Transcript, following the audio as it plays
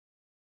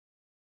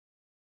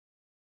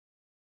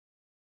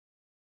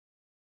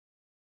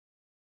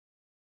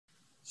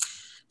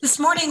This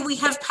morning we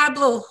have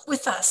Pablo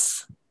with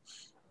us.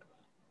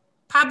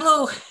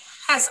 Pablo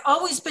has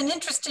always been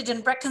interested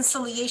in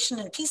reconciliation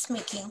and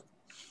peacemaking.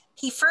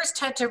 He first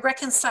had to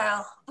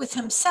reconcile with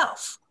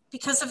himself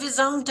because of his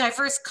own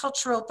diverse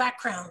cultural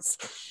backgrounds.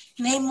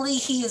 Namely,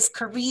 he is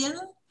Korean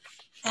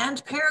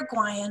and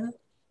Paraguayan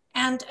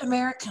and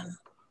American.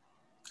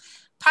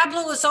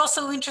 Pablo was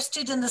also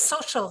interested in the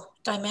social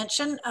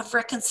dimension of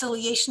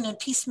reconciliation and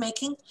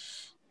peacemaking,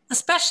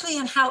 especially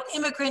in how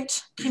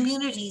immigrant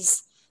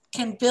communities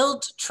can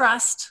build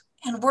trust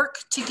and work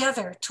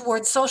together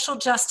towards social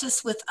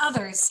justice with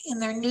others in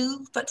their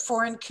new but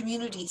foreign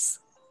communities.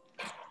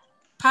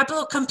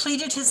 Pablo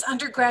completed his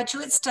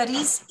undergraduate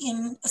studies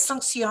in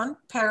Asunción,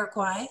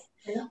 Paraguay,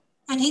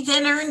 and he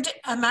then earned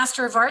a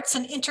Master of Arts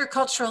in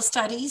Intercultural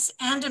Studies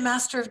and a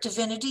Master of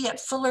Divinity at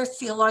Fuller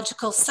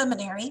Theological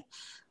Seminary,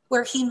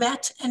 where he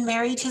met and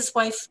married his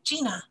wife,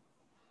 Gina.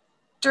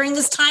 During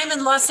his time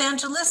in Los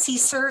Angeles, he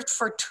served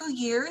for 2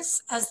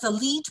 years as the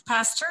lead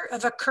pastor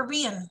of a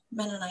Korean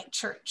Mennonite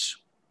church.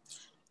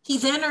 He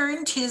then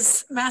earned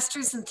his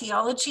master's in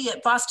theology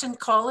at Boston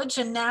College,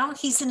 and now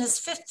he's in his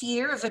 5th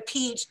year of a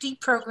PhD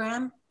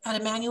program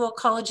at Emmanuel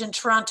College in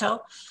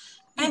Toronto.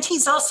 And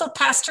he's also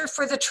pastor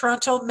for the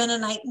Toronto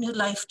Mennonite New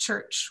Life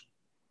Church.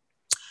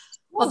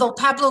 Although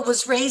Pablo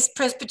was raised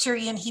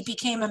Presbyterian, he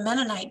became a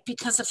Mennonite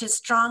because of his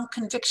strong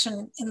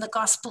conviction in the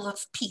gospel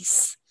of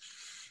peace.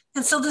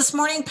 And so this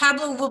morning,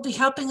 Pablo will be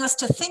helping us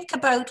to think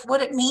about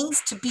what it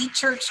means to be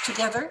church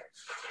together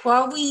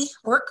while we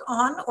work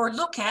on or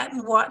look at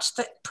and watch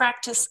the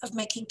practice of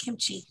making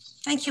kimchi.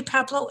 Thank you,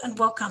 Pablo, and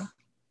welcome.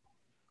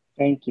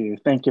 Thank you.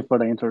 Thank you for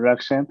the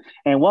introduction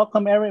and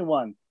welcome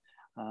everyone.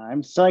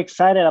 I'm so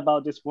excited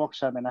about this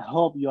workshop and I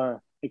hope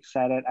you're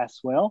excited as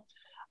well.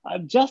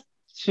 Just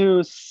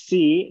to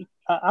see,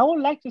 I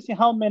would like to see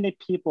how many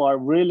people are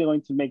really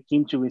going to make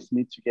kimchi with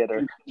me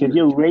together. Can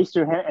you raise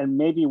your hand and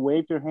maybe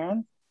wave your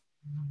hand?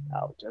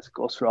 I'll just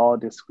go through all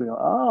this screen.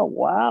 Oh,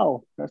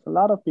 wow. There's a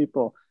lot of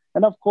people.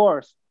 And of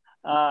course,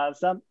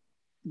 some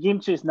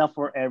kimchi is not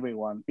for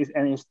everyone.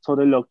 And it's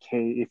totally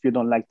okay if you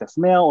don't like the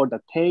smell or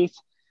the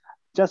taste.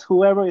 Just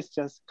whoever is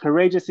just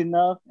courageous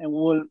enough and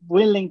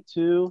willing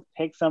to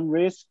take some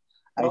risk.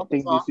 I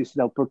think this is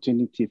the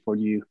opportunity for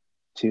you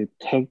to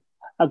take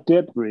a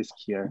good risk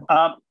here.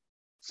 I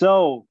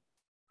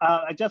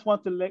just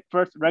want to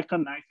first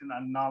recognize and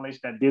acknowledge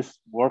that this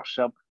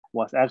workshop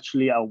was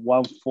actually a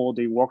 1 full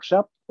day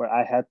workshop where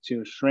I had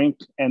to shrink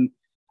and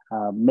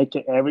make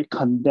it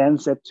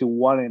condense it to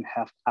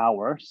 1.5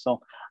 hours. So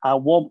I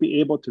won't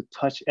be able to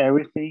touch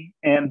everything.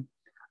 And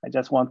I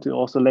just want to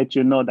also let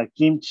you know that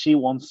kimchi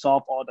won't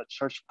solve all the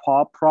church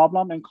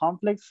problem and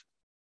conflicts.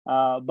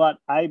 But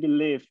I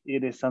believe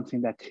it is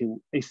something that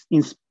is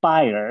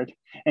inspired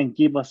and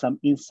give us some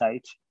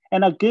insight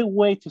and a good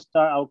way to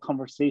start our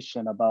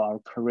conversation about our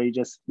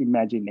courageous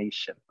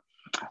imagination.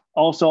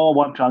 Also, I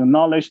want to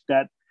acknowledge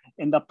that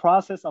in the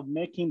process of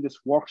making this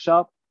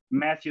workshop,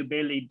 Matthew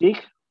Bailey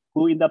Dick,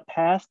 who in the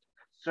past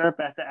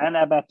served as the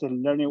Anabaptist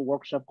Learning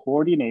Workshop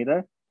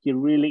Coordinator, he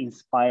really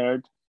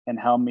inspired and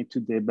helped me to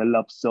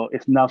develop. So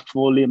it's not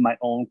fully my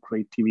own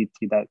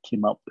creativity that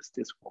came up with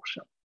this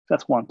workshop.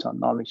 Just want to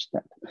acknowledge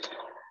that.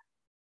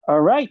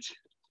 All right.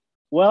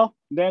 Well,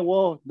 then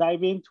we'll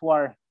dive into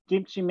our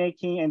kimchi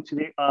making and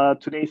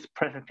today's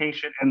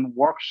presentation and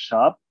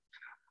workshop.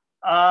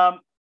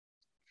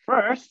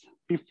 First,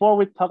 before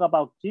we talk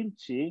about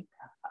kimchi,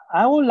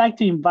 I would like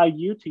to invite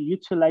you to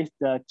utilize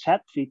the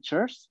chat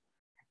features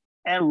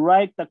and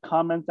write the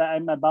comments that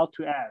I'm about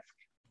to ask.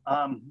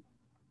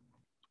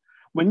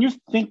 When you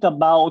think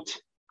about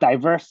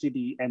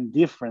diversity and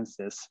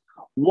differences,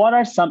 what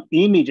are some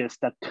images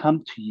that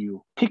come to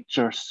you?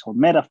 Pictures or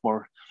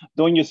metaphors?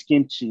 Don't use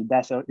kimchi,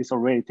 it's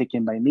already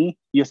taken by me.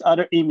 Use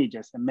other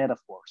images and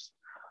metaphors.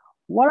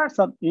 What are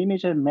some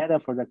images and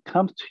metaphors that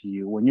come to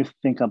you when you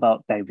think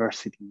about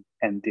diversity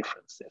and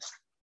differences?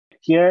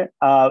 Here,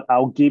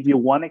 I'll give you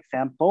one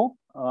example.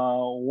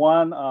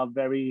 One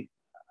very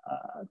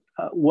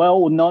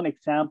well-known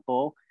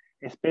example,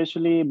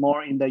 especially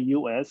more in the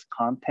US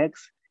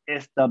context,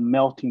 is the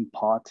melting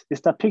pot.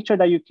 It's the picture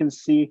that you can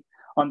see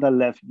on the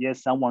left.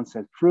 Yes, someone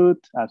said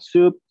fruit,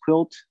 soup,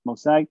 quilt,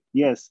 mosaic.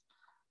 Yes,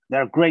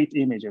 they're great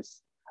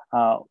images.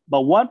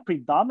 But one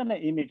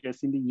predominant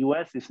images in the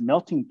US is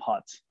melting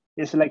pots.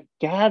 It's like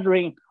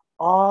gathering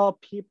all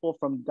people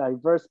from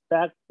diverse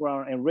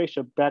background and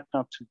racial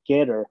background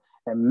together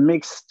and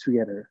mixed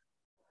together.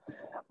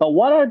 But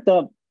what are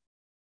the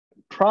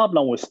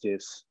problem with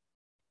this?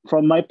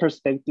 From my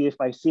perspective,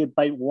 I see it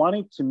by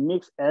wanting to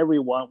mix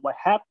everyone, what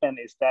happened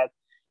is that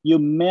you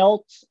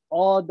melt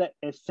all the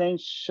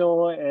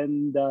essential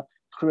and the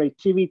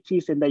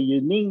creativities and the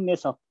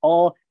uniqueness of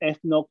all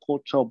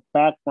ethno-cultural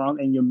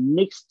background and you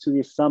mix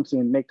to something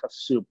and make a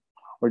soup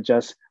or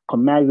just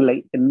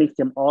coagulate and mix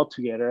them all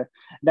together,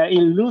 that it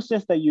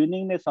loses the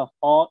uniqueness of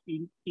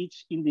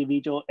each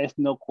individual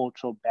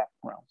ethno-cultural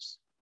backgrounds.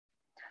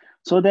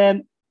 So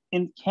then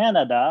in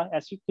Canada,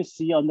 as you can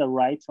see on the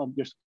right of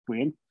your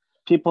screen,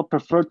 people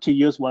prefer to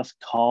use what's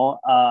called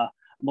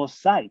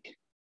mosaic.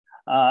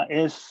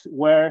 is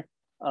where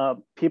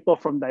people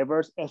from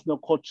diverse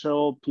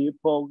ethnocultural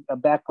people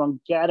background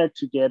gather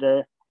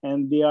together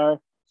and they are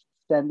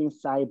standing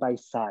side by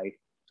side.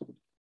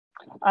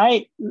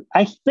 I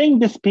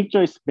think this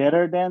picture is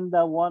better than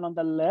the one on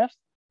the left,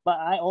 but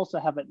I also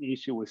have an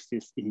issue with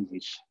this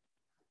image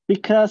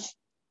because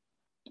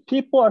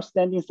people are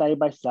standing side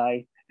by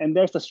side and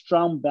there's a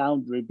strong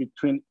boundary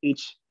between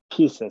each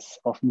pieces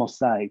of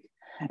mosaic.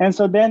 And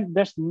so then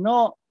there's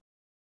no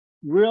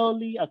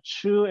really a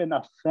true and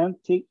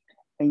authentic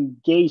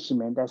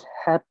engagement that's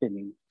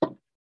happening.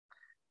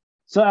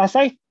 So as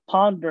I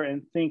ponder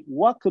and think,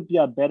 what could be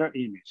a better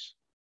image,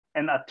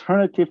 an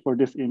alternative for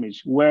this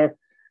image where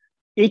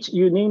each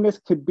uniqueness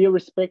could be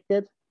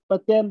respected,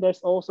 but then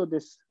there's also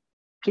this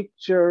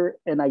picture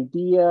and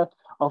idea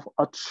of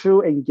a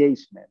true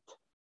engagement.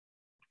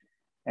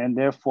 And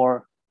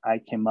therefore, I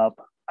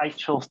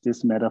chose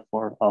this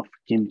metaphor of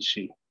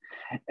kimchi.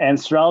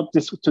 And throughout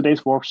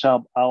today's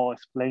workshop, I'll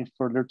explain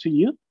further to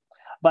you.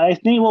 But I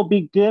think it will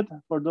be good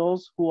for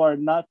those who are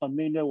not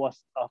familiar with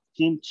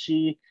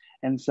kimchi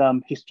and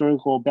some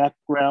historical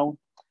background.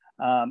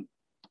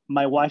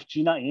 My wife,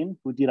 Gina In,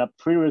 who did a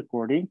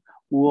pre-recording,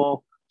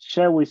 will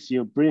share with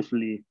you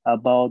briefly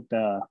about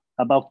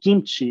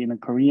kimchi in the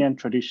Korean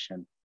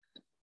tradition.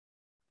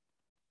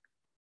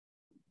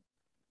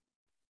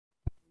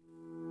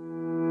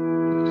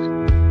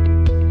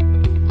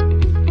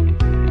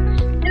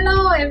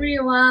 Hello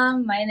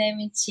everyone, my name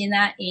is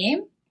Gina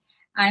Im.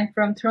 I'm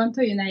from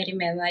Toronto United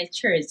Mennonite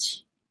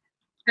Church.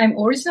 I'm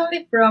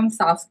originally from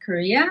South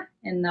Korea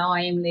and now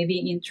I am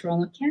living in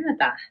Toronto,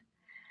 Canada.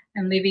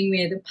 I'm living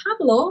with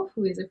Pablo,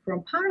 who is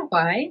from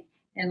Paraguay,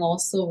 and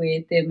also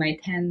with my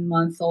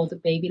 10-month-old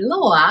baby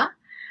Loa,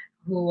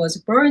 who was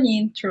born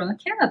in Toronto,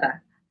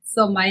 Canada.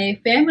 So my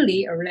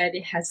family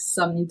already has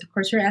some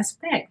intercultural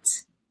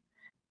aspects.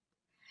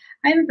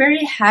 I'm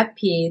very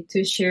happy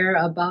to share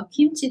about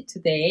kimchi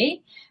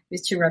today,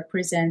 which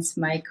represents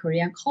my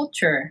Korean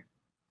culture.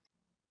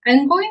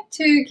 I'm going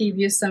to give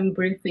you some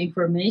brief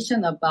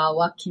information about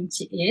what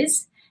kimchi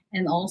is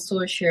and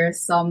also share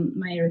some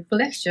my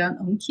reflection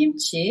on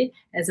kimchi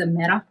as a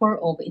metaphor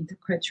of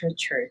intercultural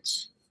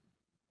church.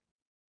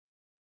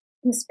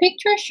 This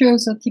picture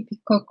shows a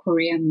typical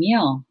Korean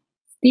meal.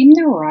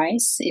 Steamed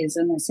rice is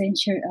an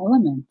essential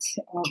element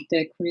of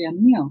the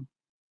Korean meal.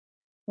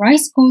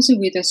 Rice goes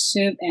with the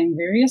soup and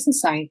various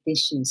side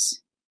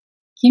dishes.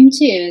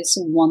 Kimchi is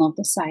one of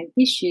the side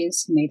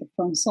dishes made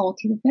from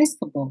salted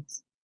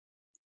vegetables.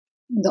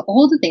 In the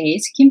old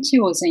days, kimchi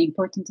was an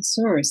important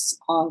source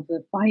of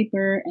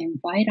fiber and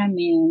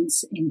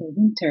vitamins in the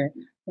winter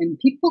when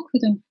people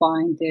couldn't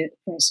find the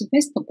fresh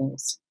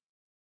vegetables.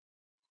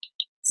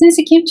 Since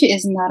kimchi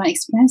is not an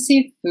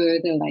expensive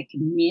food like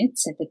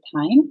meats at the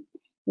time,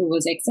 it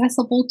was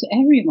accessible to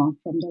everyone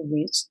from the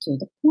rich to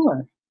the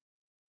poor.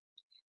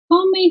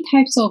 How many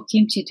types of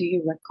kimchi do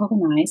you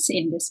recognize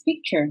in this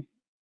picture?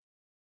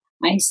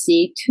 I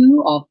see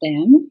two of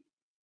them,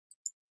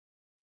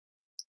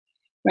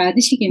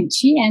 radish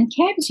kimchi and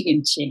cabbage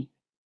kimchi.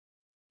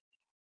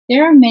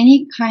 There are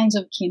many kinds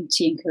of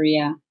kimchi in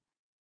Korea.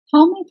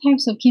 How many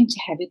types of kimchi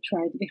have you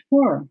tried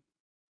before?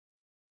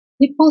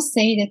 People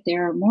say that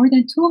there are more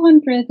than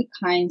 200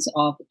 kinds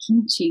of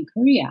kimchi in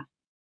Korea.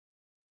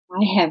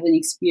 I haven't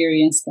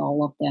experienced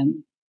all of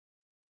them.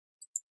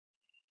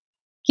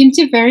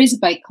 Kimchi varies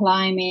by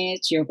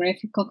climate,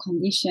 geographical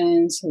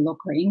conditions,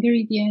 local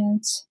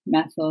ingredients,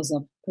 methods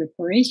of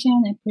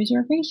preparation, and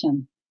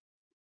preservation.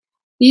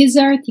 These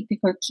are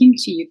typical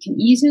kimchi you can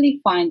easily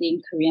find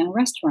in Korean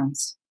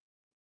restaurants.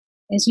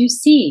 As you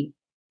see,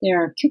 there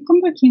are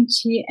cucumber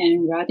kimchi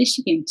and radish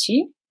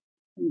kimchi.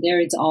 And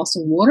there is also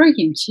water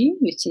kimchi,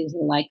 which is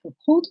like a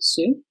cold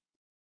soup,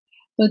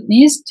 but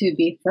needs to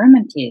be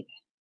fermented.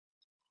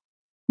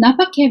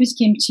 Napa cabbage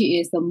kimchi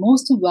is the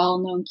most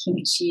well-known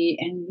kimchi,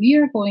 and we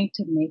are going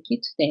to make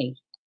it today.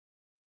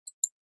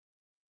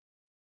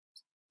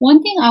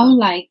 One thing I would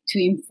like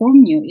to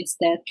inform you is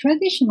that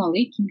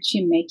traditionally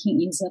kimchi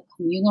making is a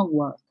communal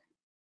work.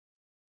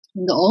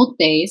 In the old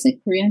days,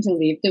 Koreans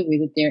lived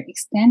with their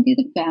extended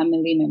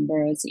family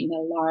members in a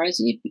large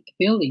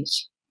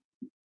village.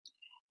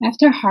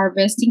 After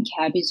harvesting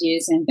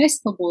cabbages and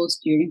vegetables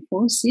during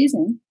fall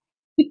season,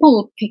 people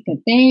would pick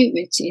a day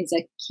which is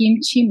a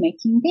kimchi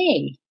making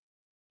day,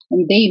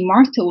 and they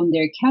marked on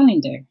their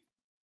calendar.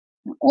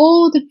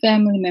 All the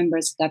family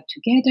members got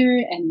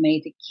together and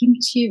made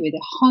kimchi with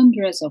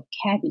hundreds of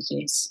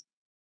cabbages.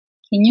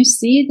 Can you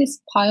see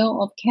this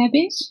pile of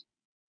cabbage?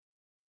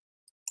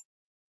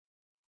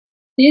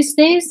 These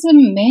days,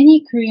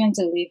 many Koreans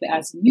live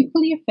as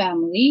nuclear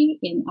family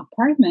in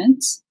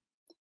apartments,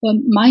 but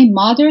my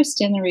mother's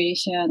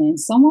generation and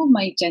some of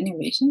my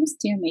generation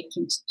still make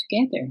kimchi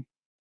together.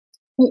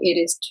 So it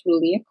is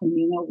truly a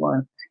communal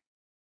work.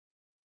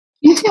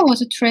 Kimchi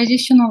was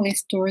traditionally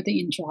stored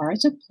in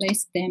jars,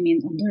 placed them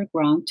in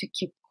underground to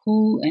keep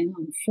cool and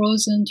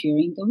unfrozen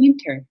during the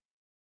winter.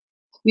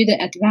 With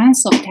the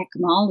advance of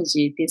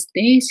technology these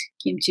days,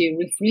 kimchi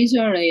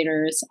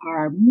refrigerators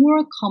are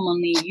more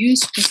commonly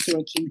used to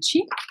store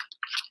kimchi,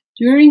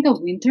 During the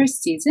winter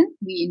season,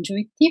 we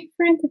enjoy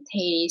different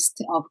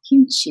tastes of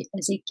kimchi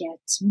as it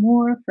gets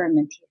more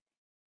fermented.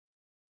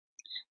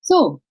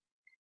 So,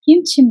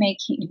 kimchi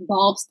making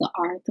involves the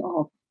art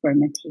of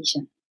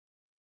fermentation.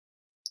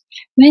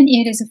 When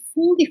it is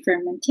fully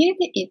fermented,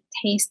 it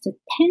tastes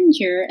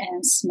tangier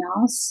and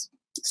smells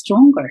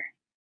stronger.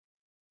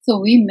 So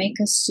we make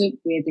a soup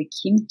with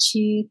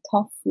kimchi,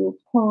 tofu,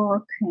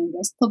 pork, and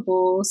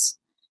vegetables,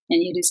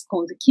 and it is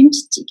called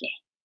kimchi jjigae.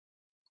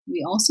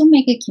 We also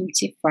make a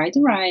kimchi fried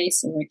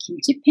rice or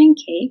kimchi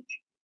pancake.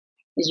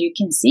 As you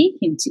can see,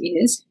 kimchi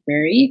is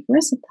very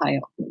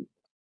versatile.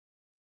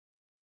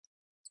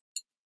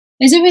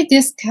 As we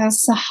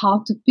discuss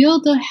how to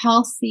build a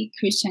healthy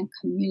Christian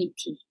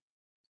community,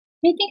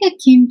 I think a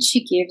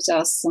kimchi gives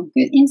us some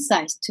good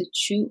insights to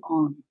chew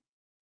on.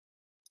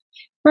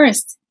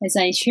 First, as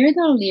I shared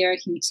earlier,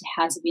 kimchi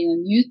has been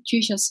a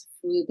nutritious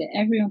food that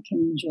everyone can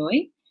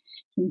enjoy.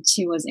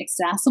 Kimchi was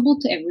accessible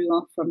to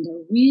everyone from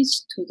the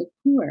rich to the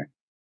poor.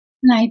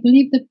 And I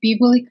believe the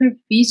biblical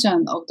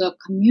vision of the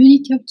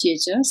community of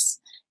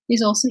Jesus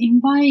is also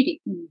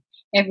inviting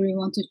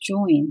everyone to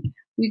join,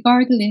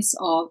 regardless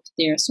of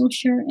their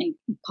social and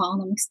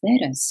economic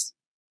status.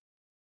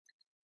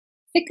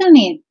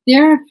 Secondly,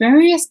 there are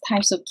various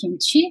types of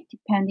kimchi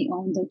depending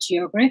on the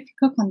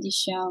geographical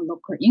condition,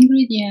 local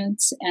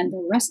ingredients, and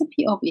the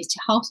recipe of each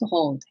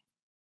household.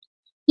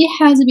 It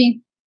has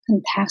been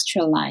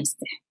contextualized.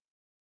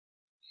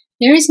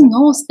 There is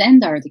no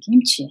standard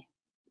kimchi.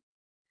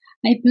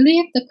 I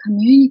believe the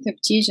community of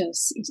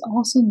Jesus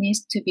also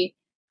needs to be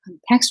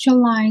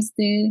contextualized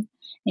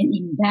and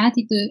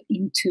embedded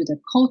into the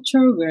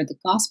culture where the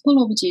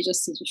gospel of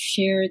Jesus is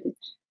shared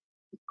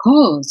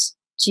because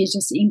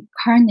Jesus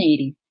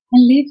incarnated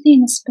and lived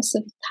in a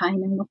specific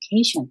time and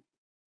location.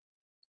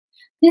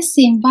 This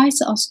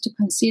invites us to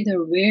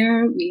consider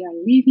where we are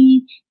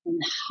living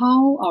and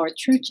how our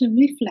church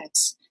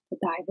reflects the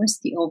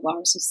diversity of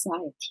our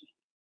society.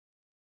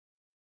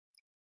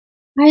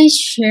 I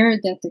share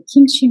that the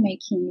kimchi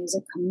making is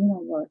a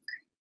communal work.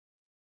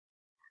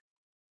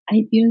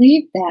 I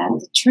believe that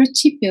the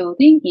church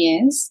building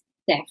is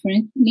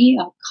definitely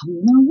a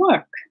communal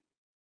work.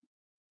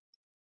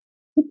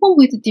 People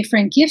with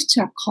different gifts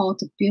are called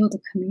to build the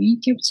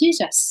community of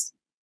Jesus.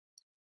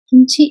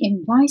 Kimchi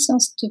invites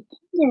us to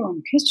ponder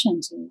on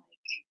questions like,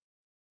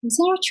 is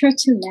our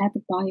church led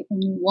by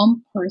only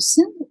one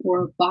person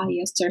or by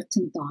a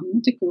certain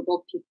dominant group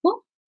of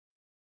people?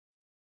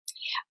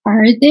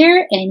 Are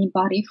there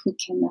anybody who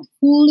cannot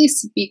fully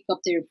speak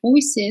up their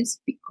voices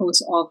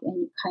because of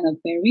any kind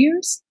of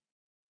barriers?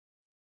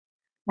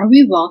 Are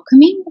we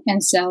welcoming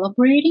and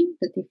celebrating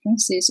the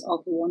differences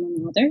of one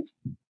another?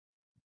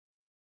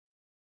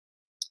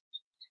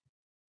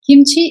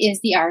 Kimchi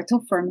is the art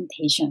of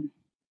fermentation.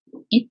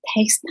 It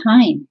takes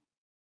time.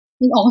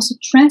 It also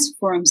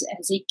transforms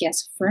as it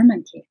gets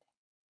fermented.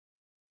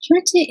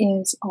 Church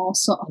is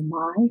also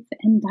alive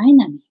and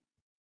dynamic.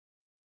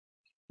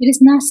 It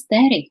is not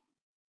static.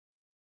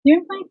 There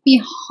might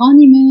be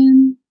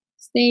honeymoon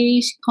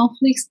stage,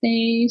 conflict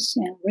stage,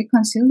 and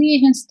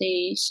reconciliation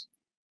stage.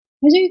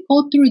 As we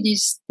go through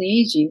these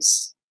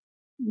stages,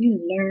 we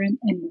learn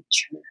and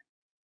mature.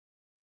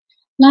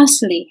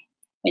 Lastly,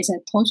 as I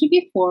told you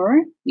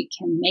before, we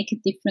can make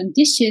different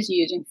dishes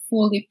using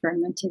fully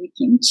fermented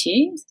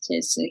kimchi, such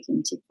as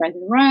kimchi fried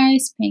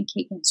rice,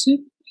 pancake, and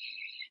soup.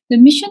 The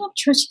mission of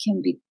church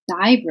can be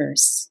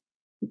diverse,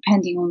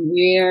 depending on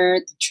where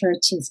the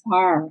churches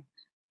are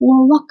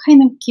or what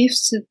kind of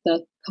gifts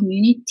the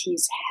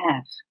communities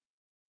have.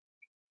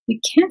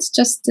 We can't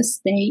just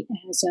stay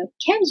as a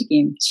cabbage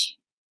kimchi.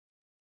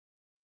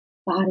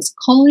 God is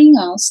calling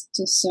us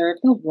to serve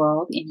the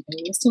world in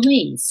various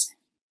ways.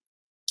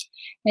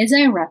 As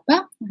I wrap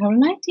up, I would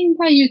like to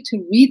invite you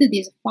to read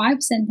these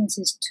 5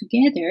 sentences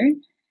together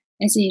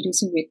as it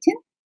is written.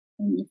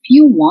 And if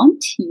you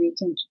want, you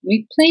can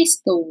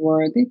replace the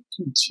word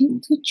kimchi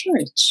to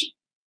church.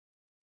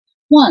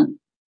 1.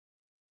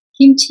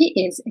 Kimchi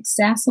is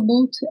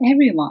accessible to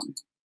everyone.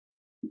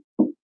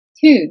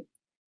 2.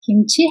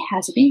 Kimchi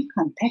has been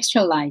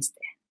contextualized.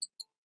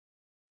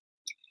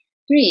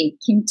 3.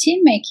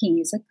 Kimchi making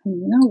is a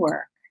communal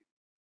work.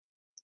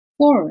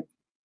 4.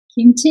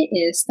 Kimchi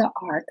is the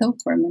art of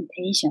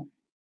fermentation.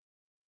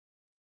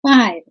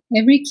 5.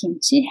 Every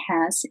kimchi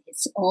has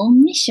its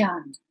own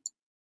mission.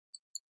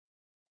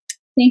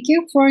 Thank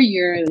you for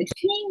your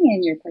listening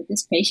and your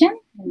participation,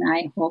 and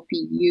I hope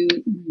you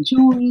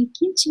enjoy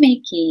kimchi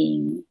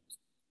making.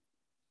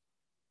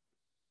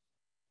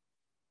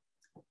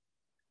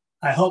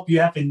 I hope you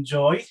have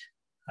enjoyed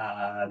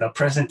the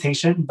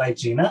presentation by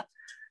Gina.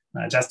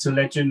 Just to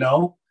let you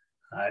know,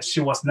 she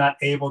was not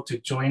able to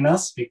join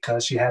us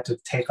because she had to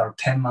take our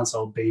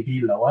 10-month-old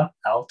baby, Loa,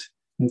 out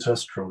into a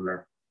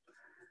stroller.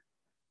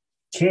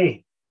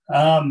 Okay,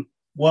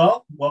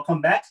 well, welcome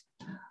back.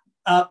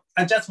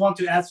 I just want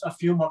to ask a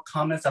few more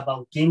comments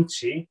about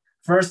kimchi.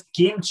 First,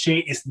 kimchi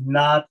is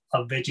not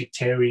a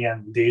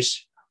vegetarian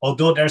dish,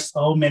 although there's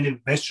so many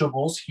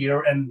vegetables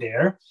here and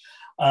there.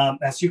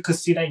 As you could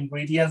see the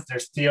ingredients,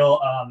 there's still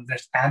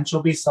there's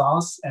anchovy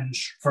sauce and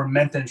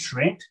fermented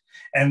shrimp.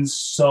 And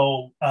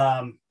so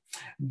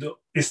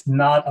it's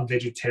not a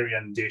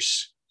vegetarian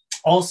dish.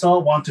 Also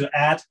want to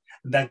add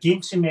that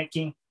kimchi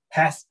making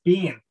has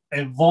been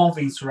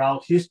evolving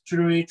throughout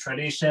history,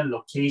 tradition,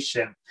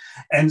 location.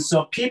 And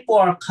so people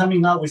are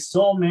coming up with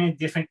so many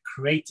different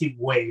creative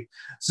ways.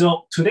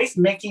 So today's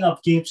making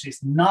of kimchi is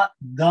not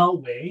the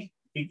way,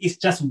 it's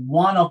just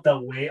one of the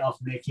way of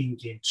making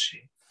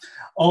kimchi.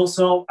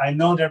 Also, I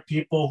know there are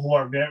people who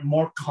are very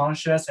more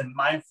conscious and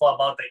mindful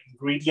about the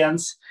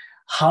ingredients,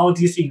 how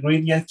these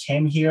ingredients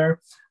came here,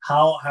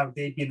 how have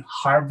they been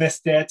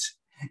harvested.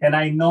 And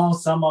I know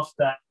some of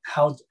the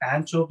how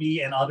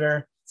anchovy and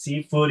other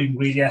seafood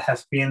ingredient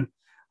have been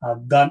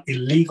done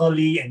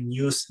illegally and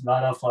used a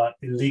lot of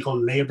illegal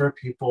labor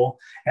people.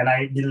 And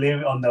I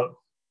believe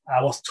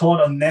I was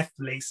told on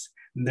Netflix,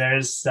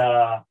 there's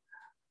a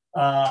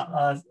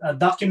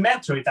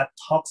documentary that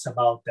talks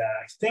about that.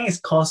 I think it's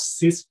called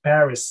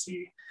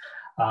Seaspiracy.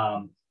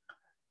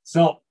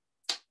 So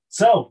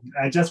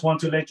I just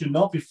want to let you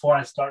know before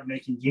I start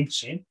making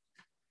kimchi.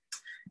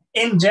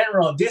 In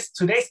general,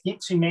 today's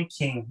kimchi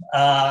making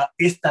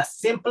is the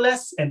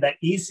simplest and the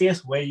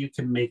easiest way you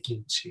can make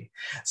kimchi.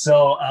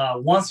 So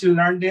once you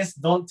learn this,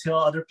 don't tell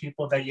other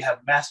people that you have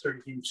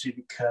mastered kimchi,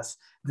 because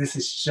this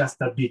is just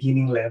the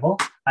beginning level.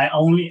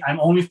 I'm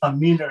only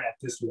familiar at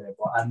this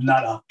level. I'm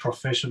not a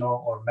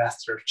professional or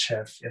master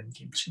chef in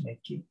kimchi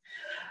making.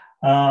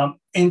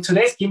 In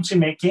today's kimchi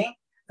making,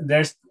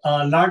 there's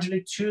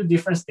largely two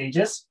different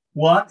stages.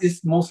 One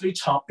is mostly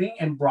chopping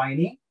and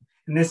brining.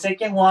 And the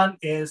second one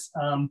is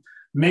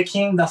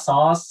making the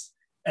sauce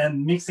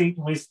and mixing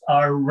with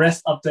our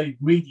rest of the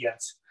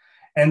ingredients.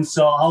 And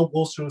so I'll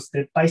go through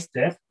step by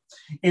step.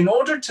 In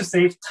order to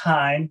save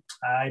time,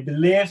 I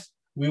believe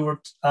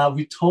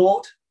we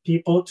told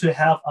people to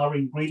have our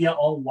ingredient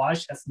all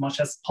washed as much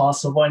as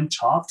possible and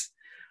chopped.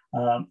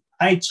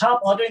 I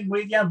chop other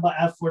ingredients, but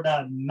for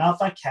the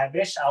napa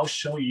cabbage, I'll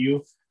show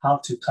you how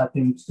to cut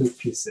into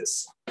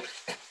pieces.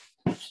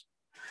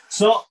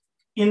 So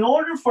in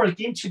order for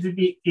kimchi to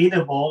be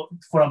eatable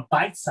for a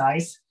bite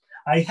size,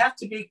 I have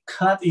to be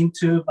cut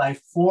into by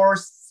 4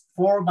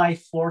 by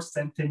 4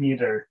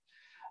 centimeter.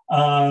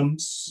 And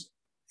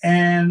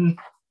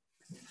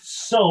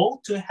so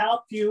to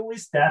help you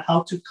with that,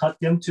 how to cut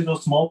them to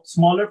those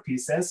smaller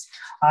pieces,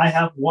 I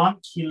have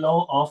 1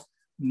 kilo of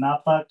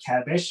napa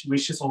cabbage,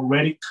 which is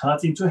already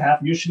cut into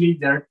half. Usually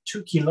they're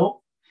 2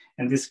 kilo,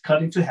 and this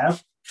cut into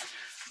half.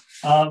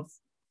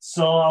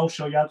 So I'll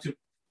show you how to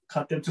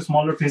cut them to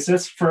smaller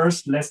pieces.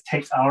 First, let's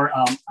take our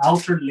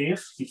outer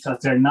leaf, because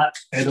they're not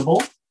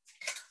edible.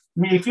 I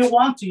mean, if you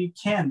want to, you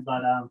can,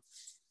 but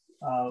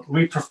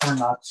we prefer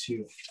not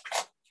to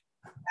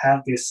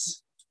have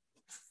this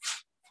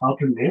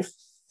outer leaf.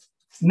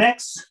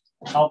 Next,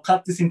 I'll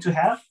cut this into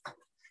half.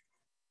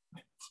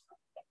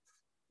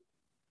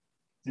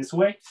 This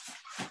way.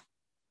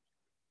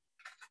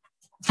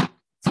 All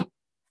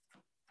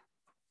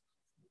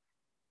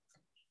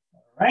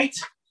right.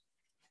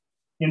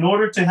 In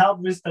order to help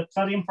with the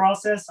cutting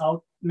process,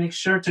 I'll make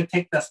sure to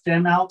take the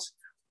stem out,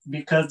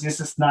 because this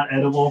is not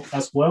edible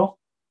as well.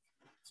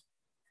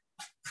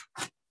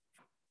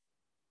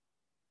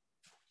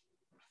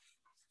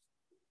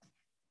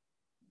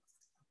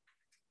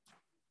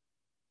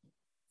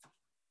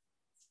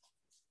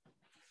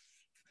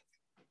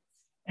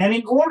 And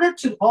in order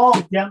to all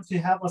of them to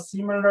have a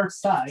similar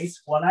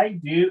size, what I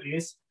do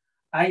is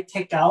I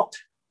take out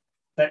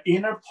the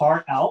inner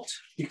part out,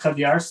 because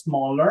they are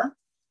smaller.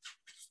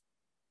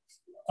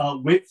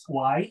 Width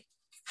wide,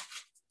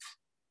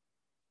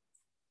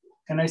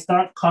 and I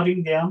start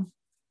cutting them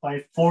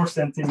by 4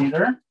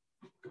 centimeter.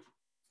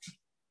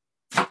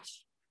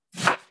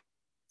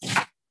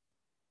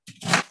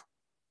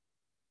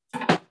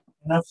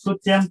 And I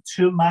put them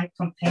to my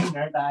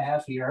container that I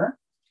have here.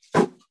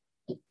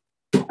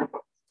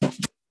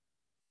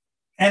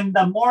 And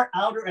the more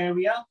outer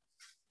area,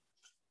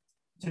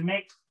 to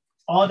make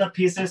all the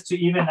pieces to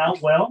even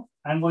out well,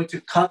 I'm going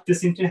to cut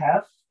this into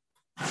half.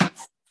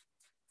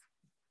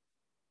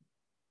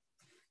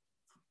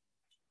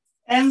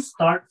 And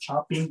start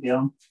chopping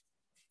them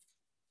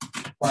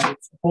by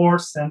 4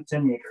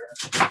 centimeters.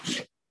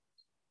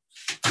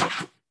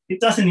 It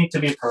doesn't need to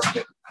be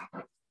perfect.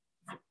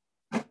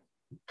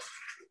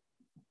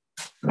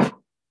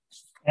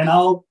 And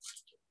I'll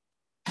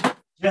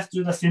just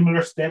do the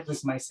similar step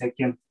with my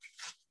second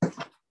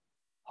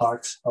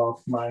part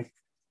of my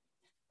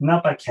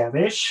napa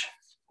cabbage.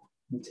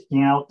 I'm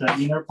taking out the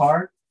inner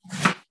part,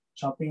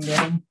 chopping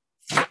them.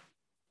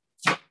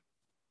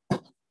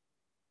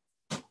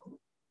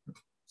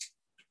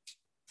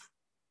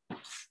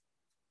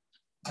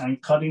 I'm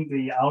cutting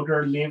the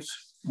outer leaf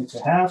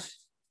into half.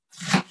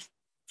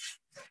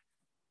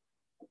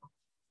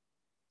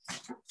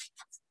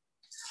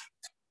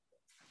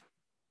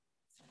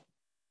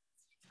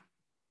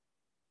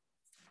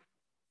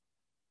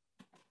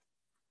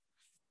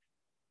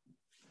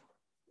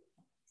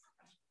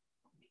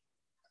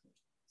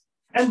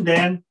 And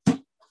then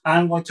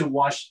I'm going to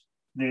wash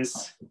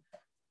this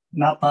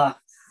napa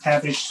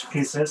cabbage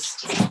pieces.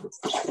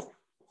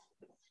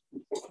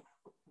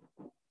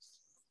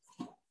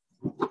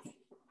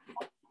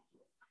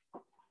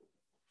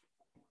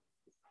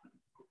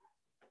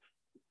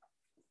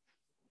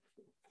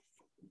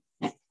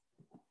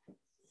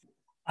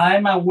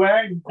 I'm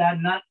aware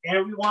that not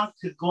everyone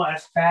could go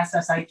as fast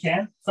as I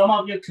can. Some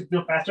of you could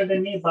do faster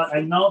than me, but I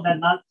know that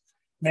not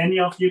many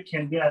of you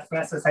can do as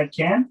fast as I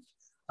can.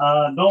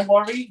 Don't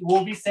worry,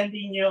 we'll be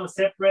sending you a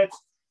separate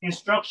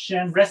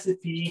instruction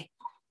recipe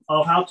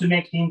of how to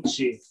make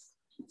kimchi.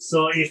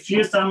 So if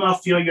you somehow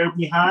feel you're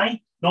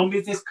behind, don't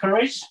be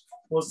discouraged.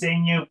 We'll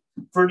send you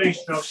further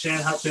instruction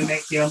how to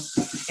make them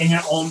in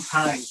your own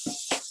time.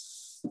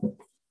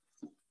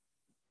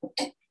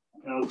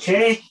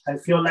 Okay, I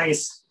feel like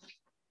it's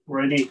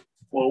ready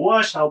for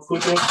wash. I'll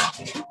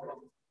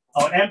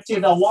empty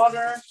the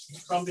water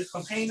from this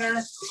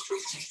container.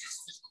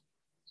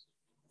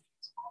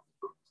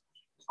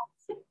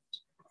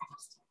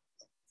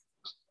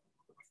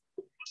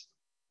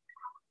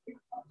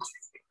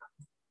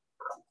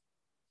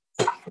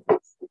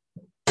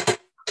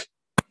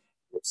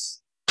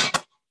 Oops.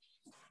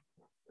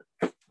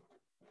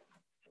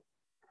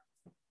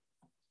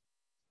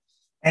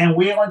 And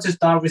we're going to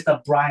start with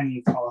the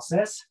brining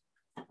process.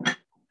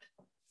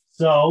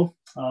 So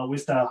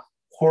with the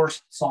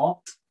coarse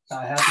salt,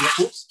 I have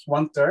here, oops,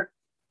 1/3.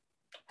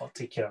 I'll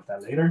take care of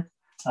that later.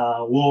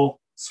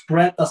 We'll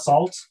spread the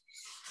salt.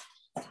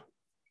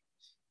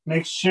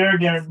 Make sure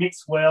they're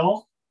mixed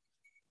well.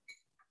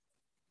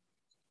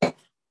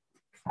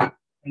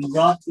 And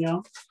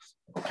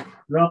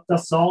rub the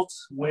salt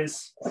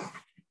with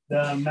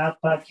the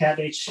napa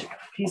cabbage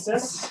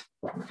pieces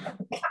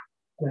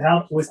to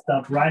help with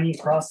the brining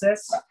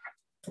process.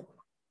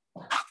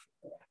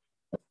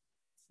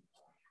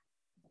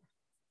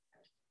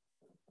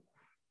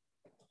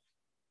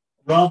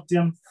 Rub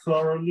them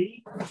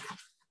thoroughly,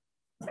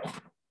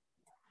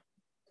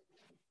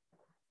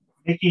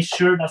 making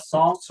sure the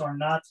salts are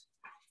not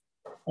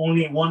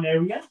only in one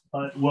area,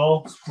 but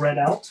well spread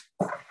out.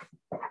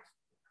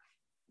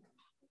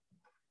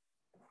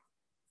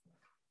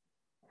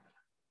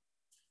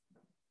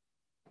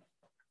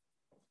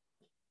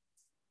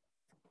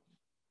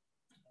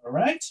 All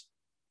right,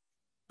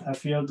 I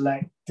feel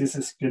like this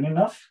is good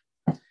enough.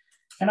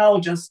 And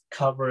I'll just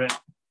cover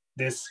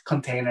this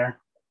container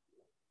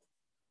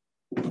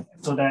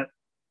so that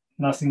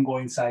nothing go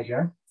inside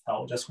here.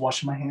 I'll just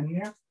wash my hand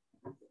here.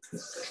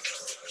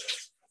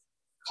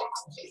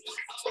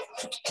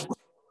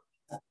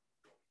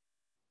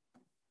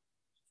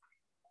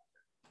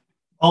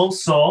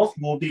 Also,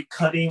 we'll be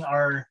cutting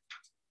our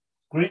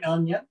green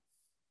onion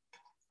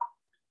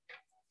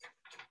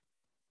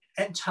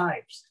and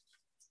chives.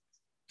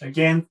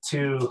 Again,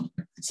 to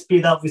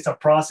speed up with the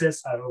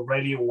process, I've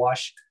already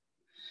washed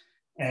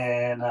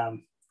and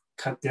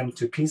cut them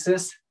to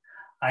pieces.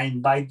 I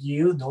invite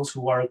you, those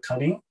who are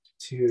cutting,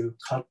 to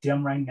cut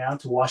them right now,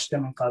 to wash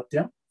them and cut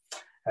them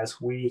as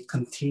we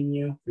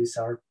continue with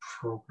our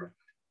program.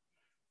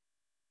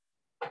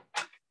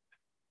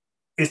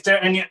 Is there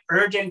any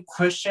urgent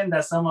question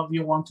that some of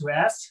you want to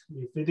ask?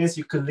 If it is,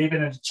 you could leave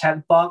it in the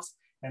chat box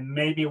and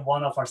maybe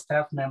one of our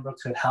staff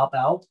members could help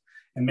out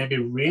and maybe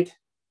read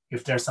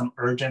if there's some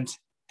urgent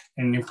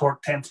and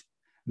important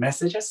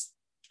messages.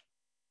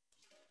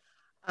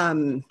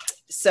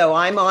 So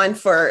I'm on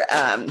for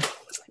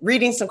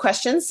reading some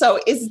questions. So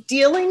is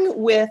dealing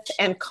with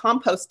and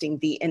composting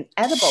the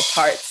inedible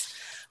parts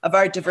of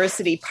our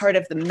diversity part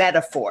of the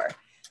metaphor?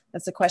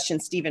 That's a question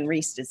Stephen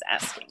Reist is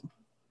asking.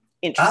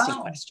 Interesting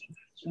question.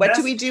 What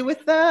do we do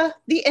with the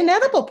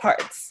inedible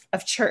parts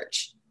of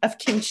church, of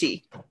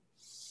kimchi?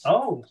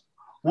 Oh,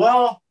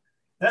 well,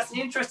 that's an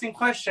interesting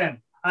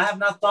question. I have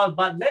not thought,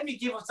 but let me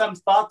give some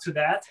thought to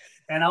that,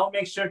 and I'll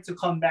make sure to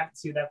come back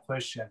to that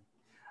question.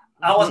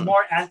 I was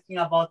more asking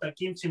about the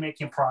kimchi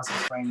making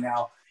process right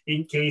now,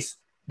 in case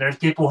there's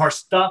people who are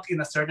stuck in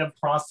a certain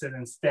process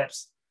and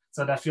steps,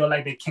 so that feel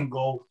like they can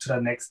go to the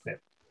next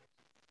step.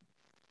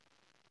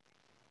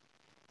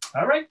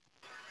 All right.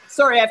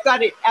 Sorry, I've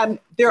got it.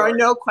 There are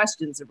no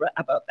questions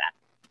about that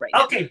right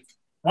now. Okay,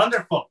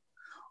 wonderful.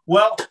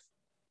 Well,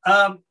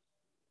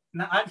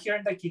 now I'm here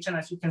in the kitchen.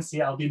 As you can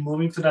see, I'll be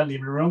moving to the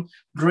living room.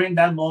 During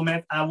that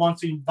moment, I want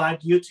to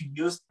invite you to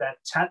use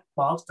that chat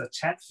box, the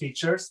chat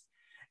features,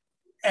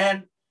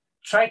 and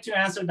try to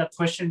answer the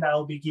question that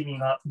I'll be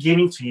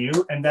giving to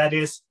you. And that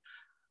is,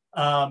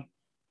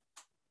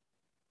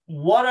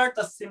 what are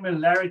the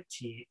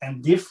similarity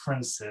and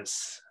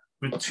differences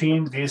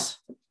between these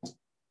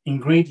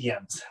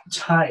ingredients: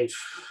 chive,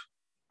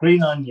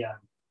 green onion,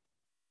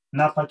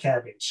 napa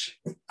cabbage,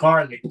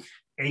 garlic,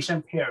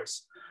 Asian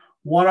pears?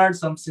 What are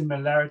some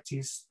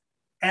similarities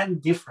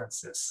and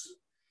differences?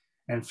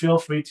 And feel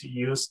free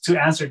to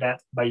answer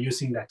that by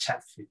using the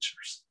chat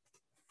features.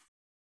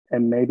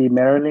 And maybe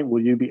Marilyn,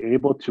 will you be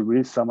able to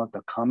read some of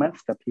the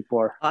comments that people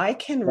are I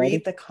can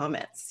read the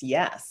comments,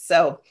 yes.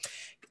 So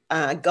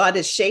God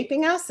is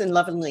shaping us and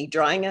lovingly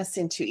drawing us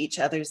into each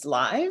other's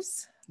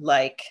lives,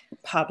 like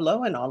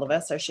Pablo and all of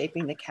us are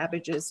shaping the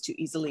cabbages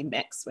to easily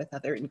mix with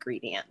other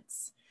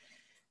ingredients.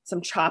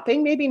 Some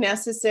chopping may be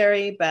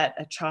necessary, but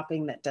a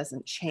chopping that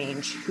doesn't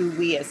change who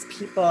we as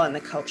people and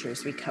the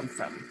cultures we come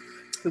from,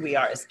 who we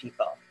are as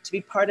people. To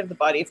be part of the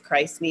body of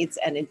Christ needs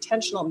an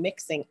intentional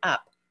mixing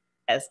up,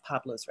 as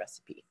Pablo's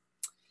recipe.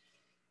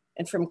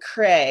 And from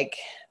Craig,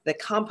 the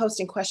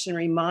composting question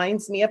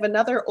reminds me of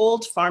another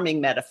old farming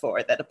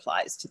metaphor that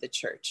applies to the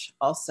church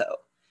also.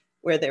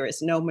 Where there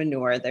is no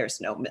manure,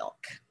 there's no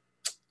milk.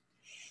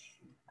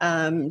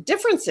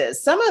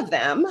 Differences, some of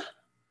them,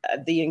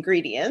 the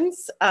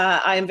ingredients,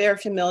 I am very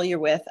familiar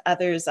with,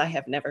 others I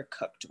have never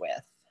cooked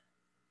with.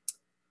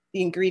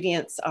 The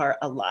ingredients are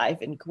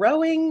alive and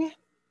growing.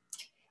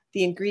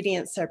 The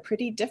ingredients are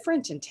pretty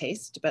different in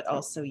taste, but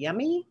also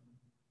yummy.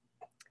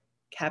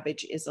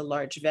 Cabbage is a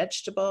large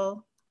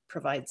vegetable,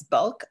 provides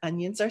bulk.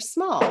 Onions are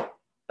small,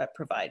 but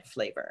provide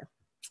flavor.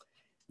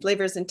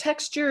 Flavors and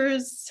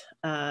textures,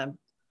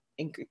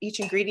 each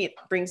ingredient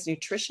brings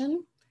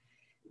nutrition.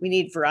 We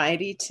need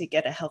variety to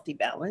get a healthy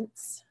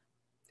balance.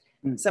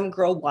 Some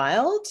grow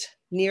wild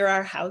near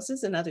our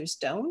houses and others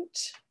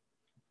don't.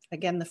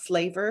 Again, the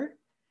flavor.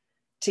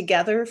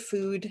 Together,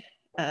 food,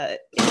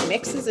 it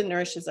mixes and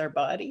nourishes our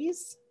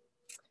bodies.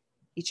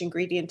 Each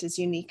ingredient is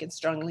unique and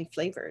strongly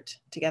flavored.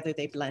 Together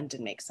they blend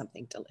and make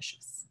something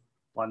delicious.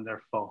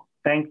 Wonderful.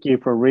 Thank you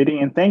for reading,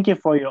 and thank you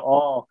for your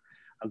all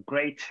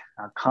great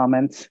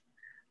comments.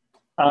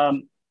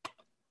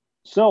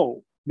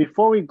 So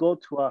before we go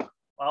to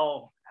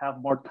I'll have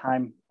more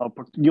time,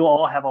 you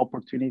all have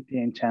opportunity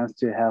and chance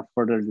to have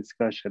further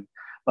discussion.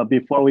 But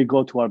before we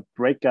go to our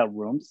breakout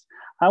rooms,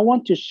 I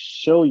want to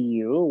show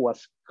you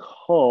what's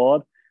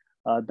called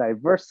a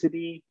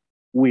diversity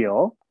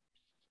wheel.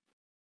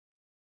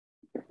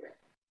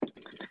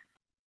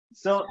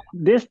 So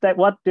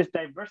what this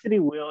diversity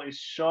wheel is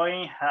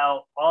showing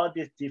how all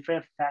these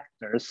different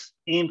factors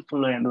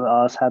influence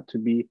us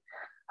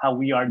how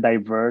we are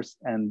diverse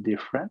and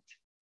different.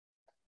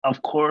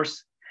 Of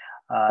course,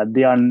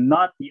 they are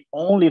not the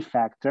only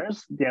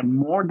factors. There are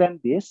more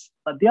than this,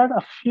 but there are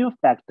a few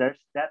factors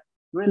that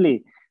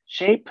really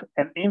shape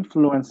and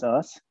influence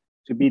us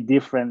to be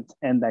different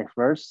and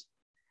diverse.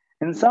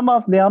 And some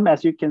of them,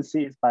 as you can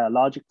see, is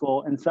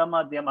biological, and some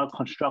of them are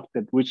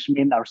constructed, which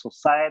mean our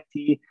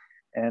society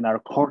and our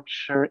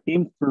culture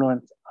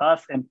influence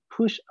us and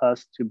push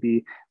us to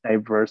be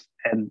diverse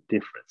and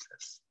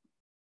differences.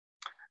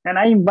 And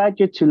I invite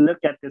you to look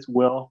at this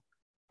wheel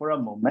for a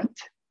moment.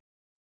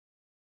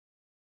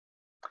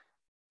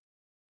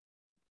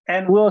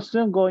 And we'll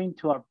soon go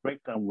into our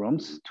breakout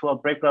rooms,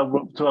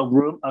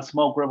 a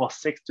small group of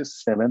 6 to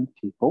 7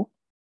 people.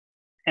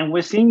 And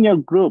within your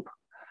group,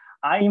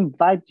 I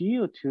invite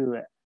you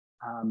to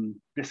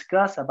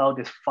discuss about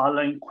these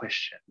following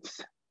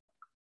questions.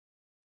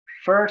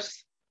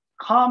 First,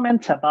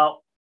 comment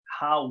about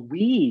how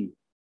we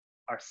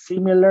are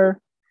similar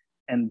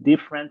and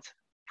different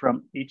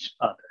from each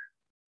other.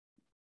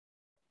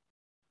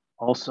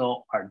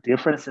 Also, are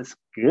differences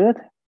good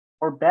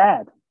or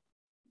bad?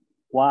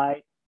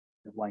 Why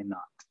and why not?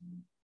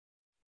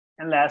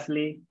 And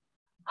lastly,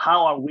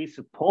 how are we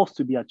supposed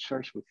to be a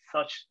church with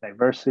such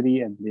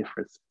diversity and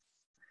differences?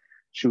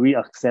 Should we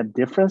accept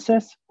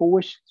differences,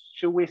 or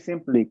should we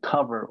simply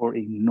cover or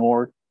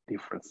ignore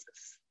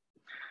differences?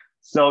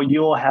 So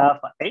you'll have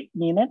 8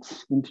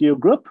 minutes into your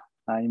group.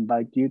 I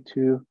invite you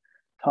to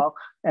talk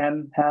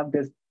and have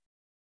this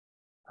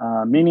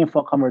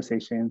meaningful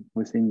conversation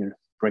within your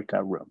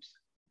breakout rooms.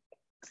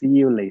 See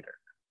you later.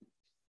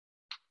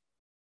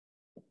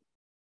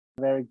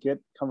 Very good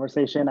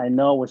conversation. I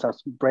know with our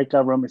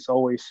breakout room, it's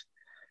always,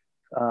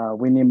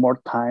 we need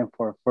more time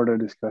for further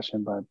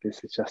discussion, but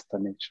this is just the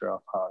nature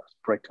of our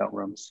breakout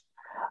rooms.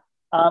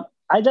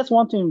 I just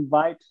want to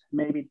invite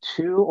maybe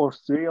 2 or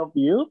 3 of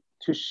you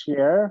to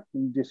share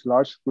in this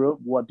large group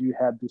what you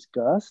have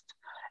discussed,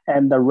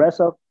 and the rest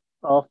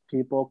of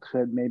people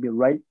could maybe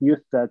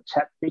use the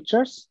chat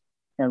features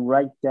and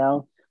write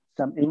down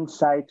some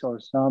insights or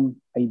some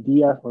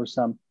idea or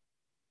some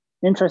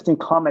interesting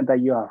comment that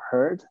you have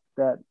heard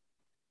that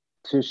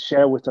to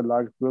share with the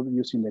large group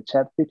using the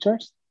chat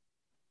features.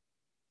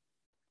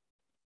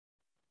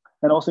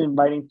 And also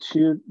inviting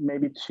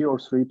maybe 2 or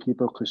 3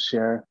 people to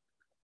share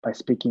by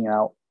speaking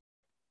out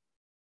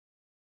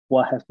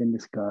what has been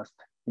discussed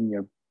in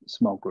your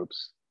small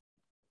groups.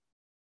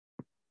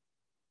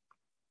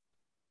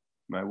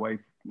 My wife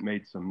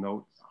made some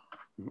notes.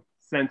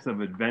 Sense of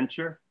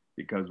adventure,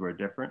 because we're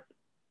different.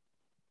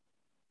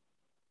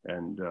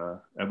 And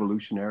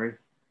evolutionary.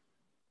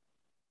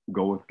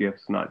 Go with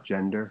gifts, not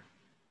gender.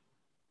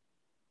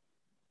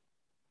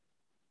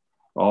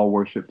 All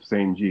worship the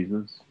same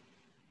Jesus.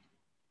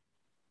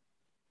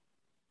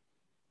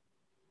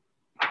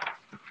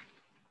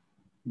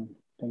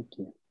 Thank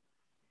you.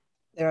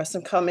 There are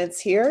some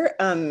comments here.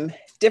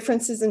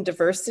 Differences in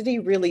diversity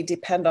really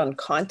depend on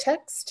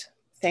context.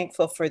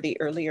 Thankful for the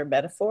earlier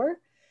metaphor.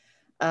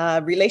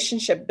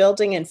 Relationship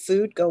building and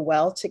food go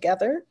well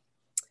together.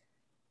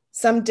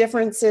 Some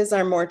differences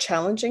are more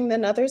challenging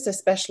than others,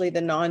 especially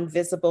the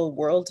non-visible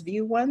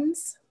worldview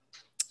ones.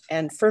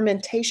 And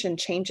fermentation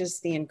changes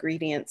the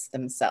ingredients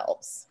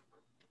themselves.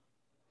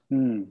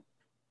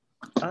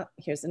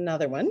 Here's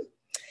another one.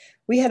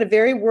 We had a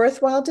very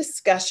worthwhile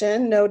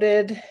discussion,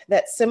 noted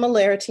that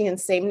similarity and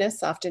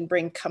sameness often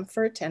bring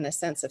comfort and a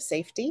sense of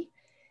safety.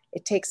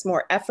 It takes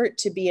more effort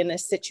to be in a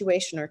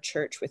situation or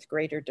church with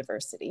greater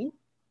diversity.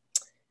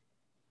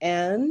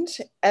 And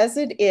as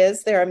it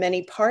is, there are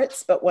many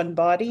parts, but one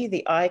body.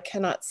 The eye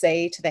cannot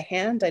say to the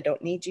hand, I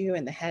don't need you,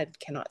 and the head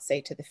cannot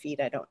say to the feet,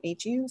 I don't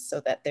need you,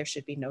 so that there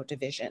should be no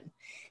division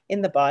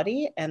in the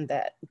body,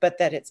 but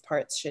that its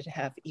parts should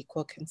have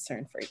equal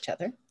concern for each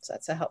other. So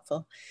that's a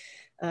helpful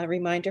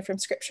reminder from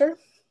Scripture.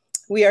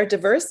 We are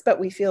diverse, but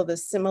we feel the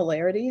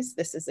similarities.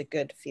 This is a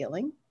good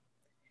feeling.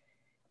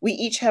 We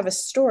each have a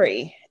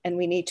story, and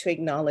we need to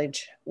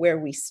acknowledge where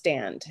we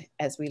stand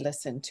as we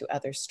listen to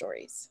other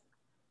stories.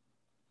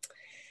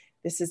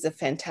 This is a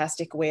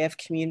fantastic way of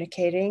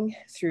communicating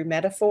through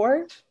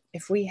metaphor.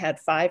 If we had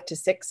 5 to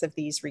 6 of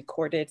these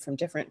recorded from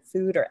different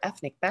food or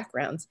ethnic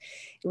backgrounds,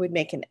 it would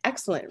make an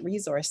excellent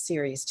resource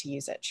series to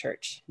use at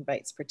church.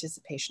 Invites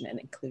participation and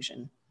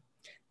inclusion.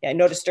 Yeah, I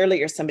noticed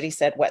earlier somebody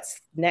said,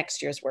 what's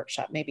next year's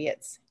workshop? Maybe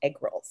it's egg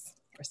rolls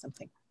or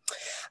something.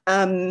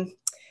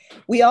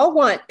 We all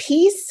want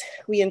peace.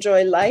 We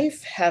enjoy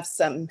life, have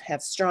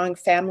strong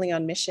family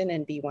on mission,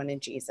 and be one in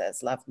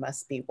Jesus. Love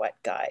must be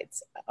what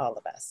guides all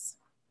of us.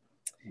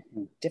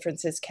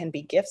 Differences can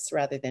be gifts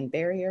rather than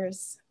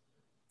barriers.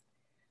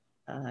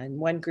 In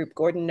one group,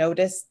 Gordon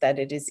noticed that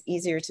it is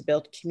easier to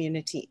build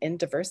community in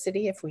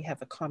diversity if we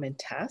have a common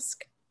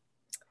task.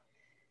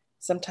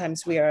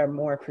 Sometimes we are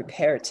more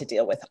prepared to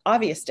deal with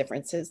obvious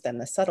differences than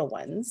the subtle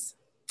ones.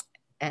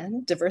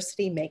 And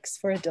diversity makes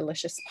for a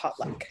delicious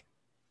potluck.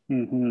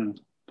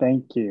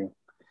 Thank you.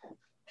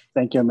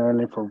 Thank you,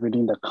 Marilyn, for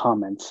reading the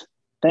comments.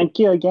 Thank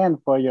you again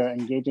for your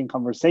engaging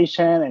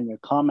conversation and your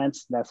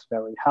comments. That's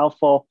very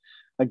helpful.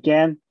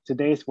 Again,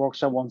 today's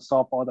workshop won't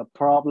solve all the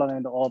problem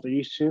and all the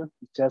issue.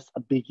 It's just a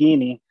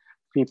beginning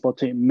for people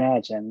to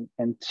imagine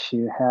and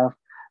to have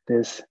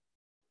this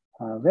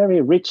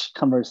very rich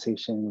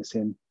conversation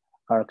within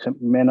our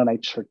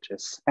Mennonite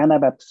churches,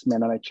 Anabaptist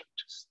Mennonite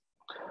churches.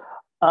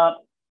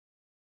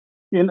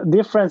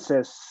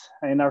 Differences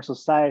in our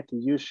society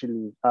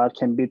usually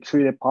can be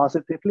treated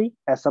positively,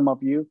 as some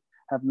of you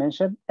have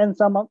mentioned, and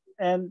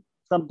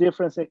some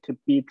differences could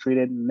be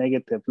treated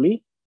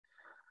negatively.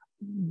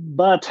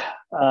 But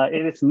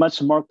it is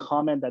much more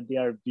common that they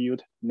are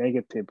viewed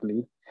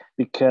negatively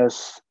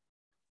because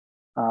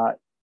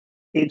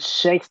it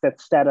shakes that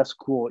status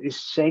quo. It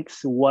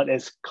shakes what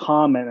is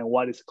common and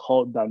what is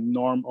called the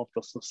norm of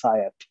the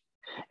society.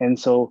 And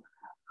so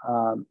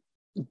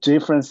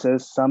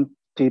differences, some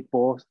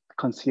people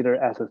consider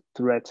as a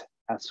threat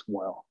as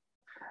well.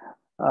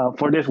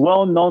 For this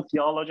well-known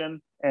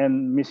theologian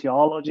and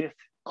missiologist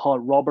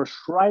called Robert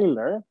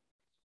Schreiler,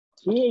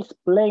 he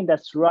explained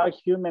that throughout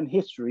human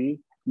history,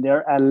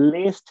 there are at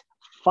least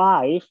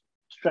 5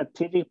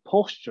 strategic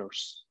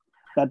postures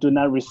that do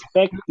not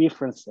respect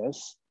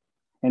differences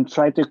and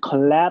try to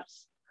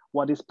collapse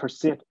what is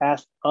perceived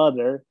as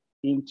other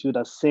into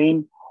the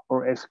same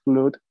or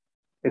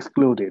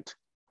excluded.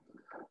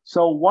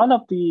 So one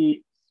of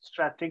the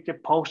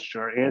strategic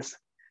posture is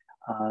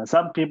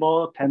some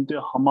people tend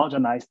to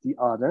homogenize the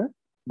other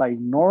by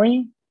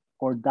ignoring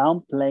or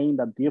downplaying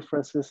the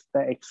differences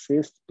that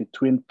exist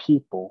between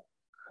people,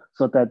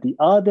 so that the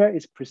other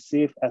is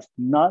perceived as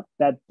not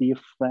that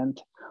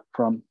different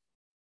from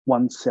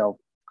oneself.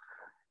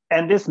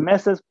 And this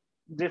method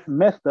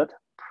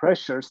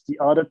pressures the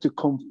other to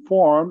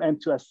conform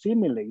and to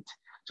assimilate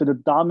to the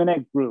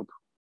dominant group.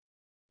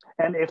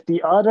 And if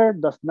the other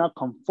does not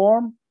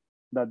conform,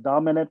 the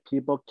dominant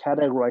people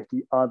categorize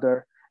the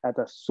other as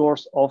a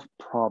source of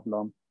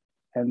problem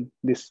and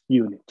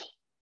disunity.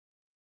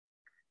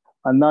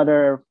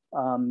 Another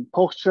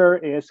posture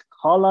is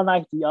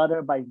colonize the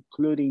other by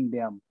including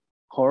them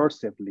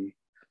coercively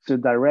through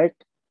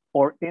direct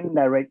or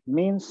indirect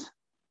means.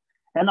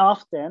 And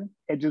often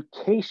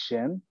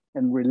education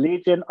and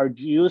religion are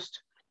used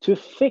to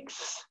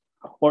fix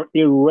or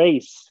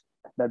erase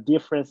the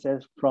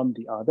differences from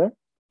the other.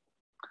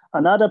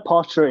 Another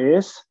posture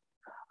is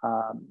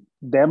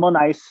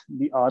demonize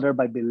the other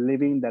by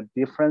believing that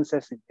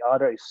differences in the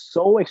other is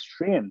so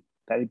extreme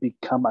that it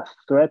becomes a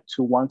threat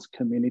to one's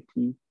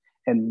community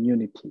and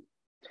unity.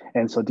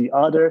 And so the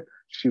other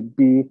should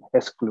be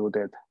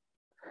excluded.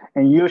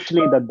 And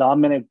usually the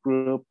dominant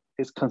group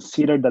is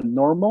considered the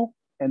normal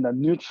and the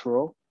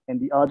neutral, and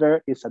the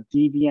other is a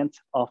deviant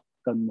of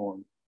the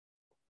norm.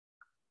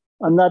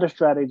 Another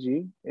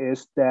strategy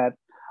is that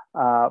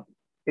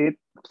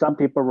some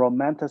people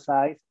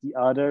romanticize the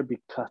other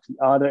because the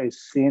other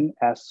is seen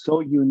as so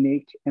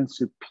unique and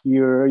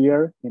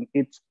superior in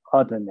its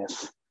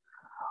otherness.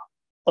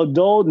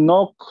 Although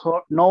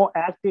no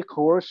active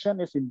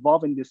coercion is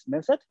involved in this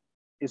method,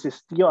 it is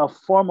still a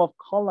form of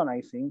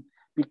colonizing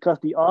because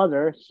the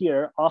other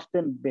here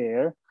often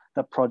bear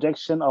the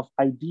projection of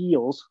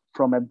ideals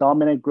from a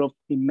dominant group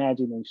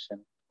imagination.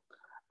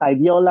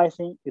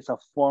 Idealizing is a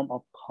form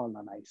of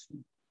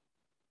colonizing.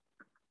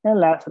 And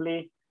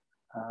lastly,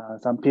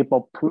 some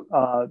people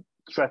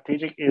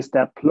strategic is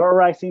that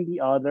pluralizing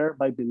the other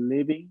by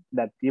believing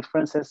that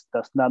differences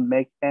does not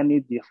make any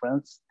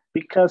difference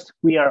because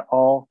we are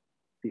all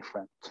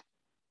different.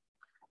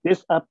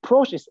 This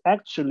approach is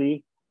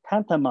actually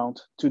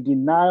tantamount to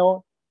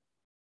denial,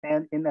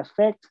 and in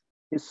effect,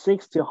 it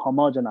seeks to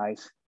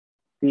homogenize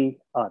the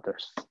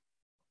others.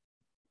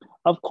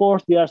 Of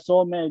course, there are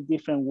so many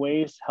different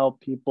ways how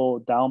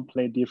people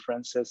downplay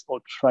differences or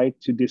try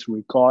to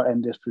disregard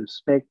and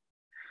disrespect.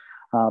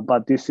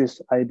 But this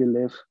is, I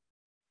believe,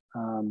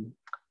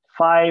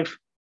 5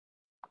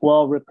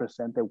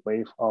 well-represented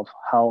ways of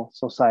how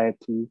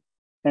society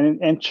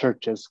and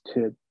churches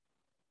could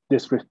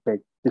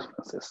disrespect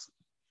differences.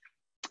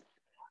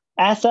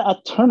 As an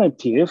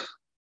alternative,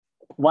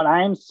 what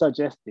I'm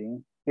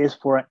suggesting is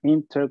for an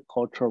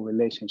intercultural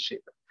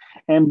relationship.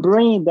 And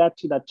bringing that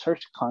to the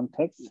church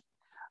context,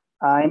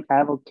 I'm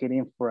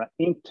advocating for an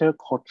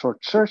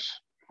intercultural church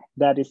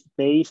that is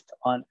based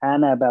on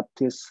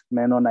Anabaptist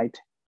Mennonite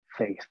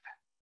faith.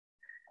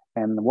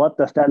 And what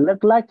does that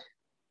look like?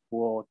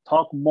 We'll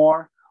talk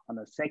more on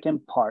the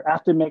second part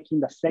after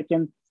making the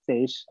second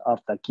stage of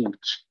the Kimchi.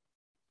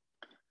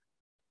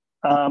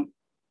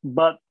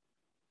 But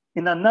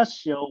in a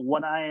nutshell,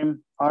 what I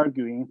am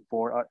arguing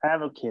for or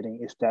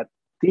advocating is that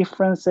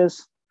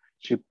differences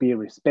should be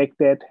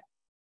respected,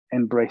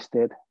 embraced,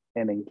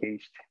 and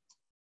engaged.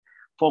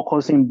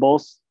 Focusing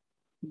both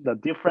the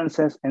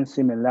differences and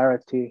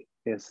similarity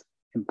is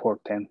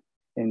important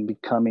in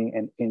becoming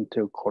an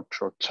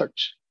intercultural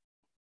church.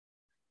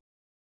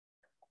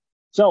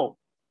 So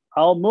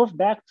I'll move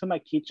back to my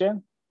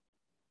kitchen.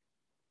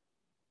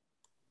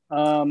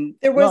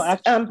 There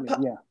was,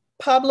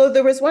 Pablo,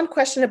 there was one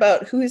question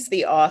about who's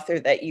the author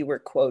that you were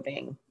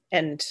quoting.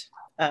 And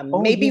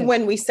maybe yes,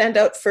 when we send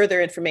out further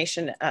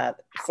information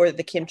for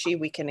the Kimchi,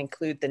 we can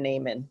include the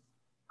name and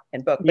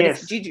book. But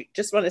yes. Do you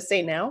just want to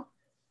say now?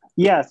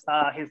 Yes,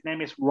 his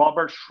name is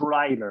Robert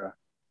Schreider.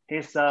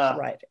 He's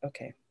right,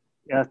 okay.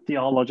 A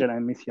theologian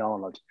and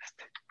missiologist.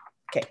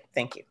 Okay,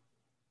 thank you.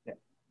 Yeah.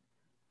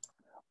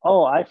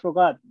 Oh, I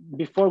forgot.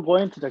 Before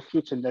going to the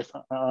kitchen, there's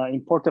an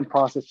important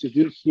process to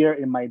do here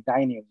in my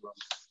dining room.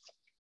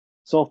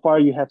 So far,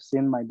 you have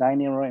seen my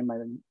dining room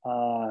and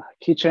my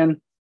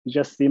kitchen. You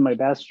just see my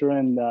bathroom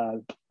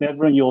and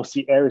bedroom. You'll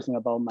see everything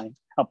about my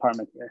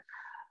apartment here.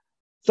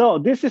 So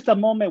this is the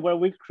moment where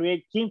we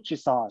create kimchi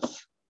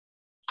sauce.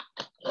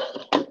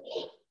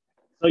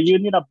 So you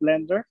need a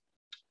blender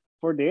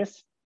for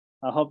this.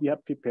 I hope you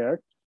have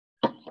prepared.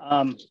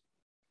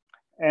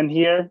 And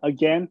here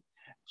again,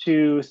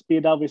 to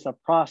speed up with the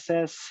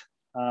process,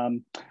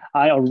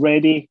 I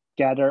already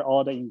gathered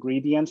all the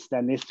ingredients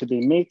that needs to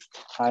be mixed.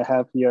 I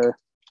have here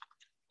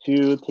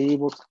 2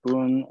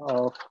 tablespoons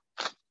of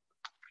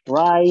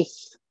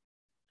rice.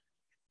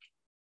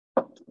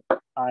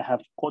 I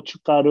have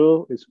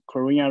gochugaru, it's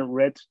Korean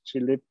red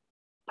chili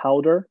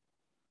powder.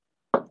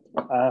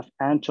 I have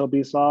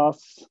anchovy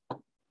sauce,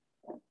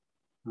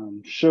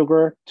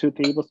 sugar, 2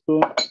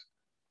 tablespoons,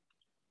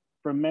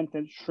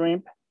 fermented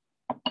shrimp.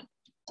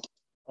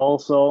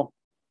 Also,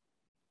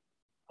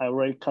 I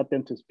already cut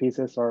them to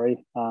pieces,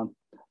 sorry.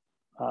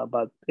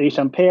 But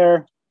Asian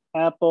pear,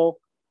 apple.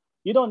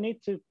 You don't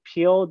need to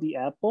peel the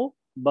apple,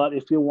 but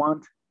if you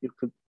want, you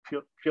could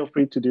feel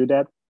free to do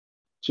that.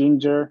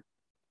 Ginger,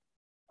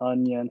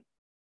 onion,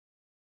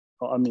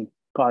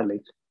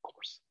 garlic, of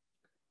course,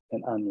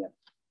 and onion.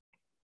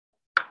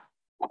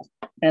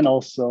 And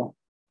also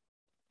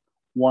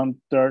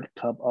 1/3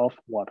 cup of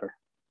water.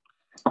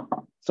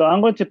 So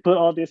I'm going to put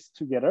all this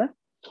together.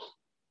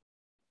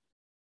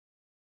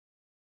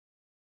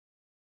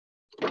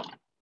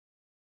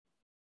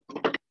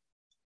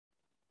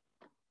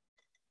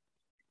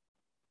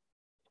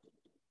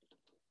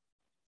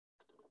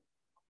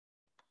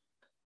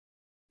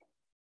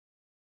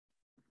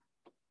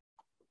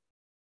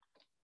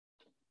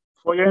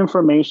 For your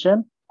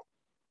information,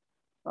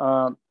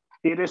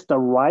 it is the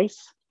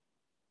rice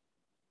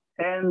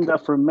and the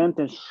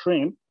fermented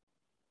shrimp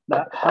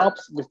that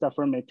helps with the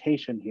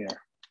fermentation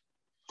here.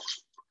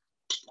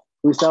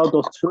 Without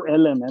those 2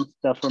 elements,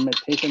 the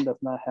fermentation does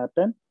not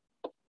happen.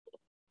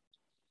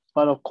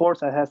 But of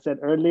course, as I said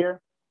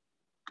earlier,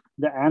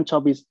 the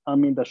anchovies,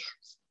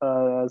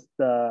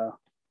 the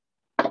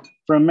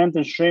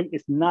fermented shrimp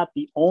is not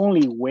the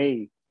only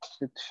way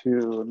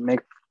to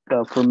make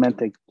the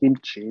fermented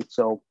kimchi.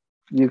 So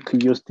you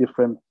could use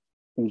different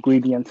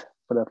ingredients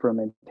for the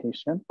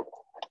fermentation.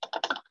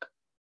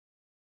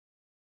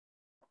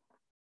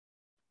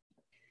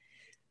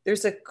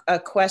 There's a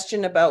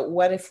question about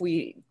what if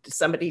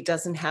somebody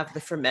doesn't have the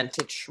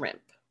fermented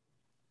shrimp?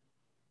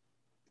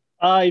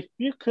 If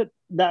you could,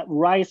 that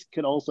rice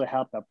could also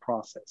help that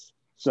process.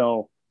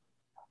 So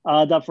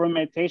the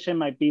fermentation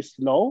might be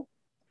slow,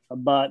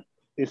 but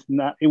it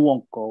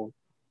won't go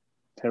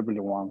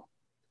terribly wrong.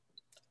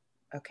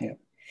 Okay. Yeah.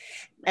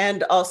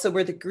 And also,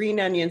 were the green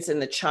onions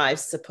and the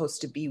chives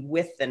supposed to be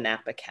with the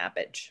Napa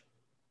cabbage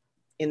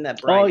in the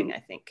brining, I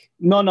think?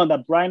 No,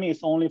 the brining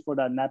is only for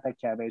the Napa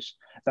cabbage.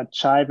 The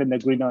chive and the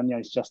green onion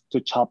is just to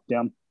chop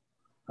them.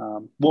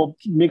 We'll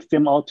mix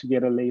them all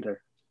together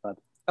later. But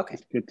Okay.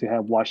 It's good to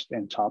have washed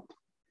and chopped.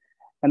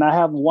 And I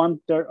have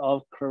 1/3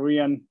 of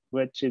Korean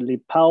red chili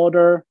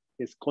powder.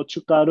 It's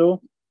gochugaru.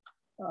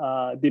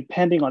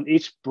 Depending on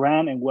each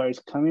brand and where it's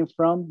coming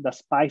from, the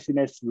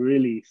spiciness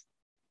really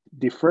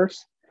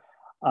differs.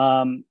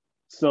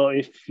 So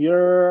if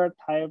you're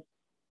type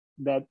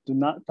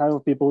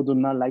of people who do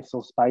not like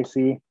so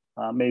spicy,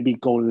 maybe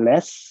go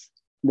less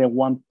than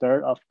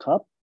 1/3 of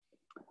cup.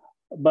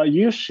 But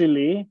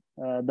usually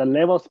the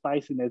level of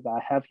spiciness I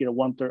have here,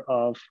 1/3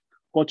 of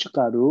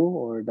gochugaru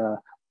or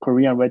the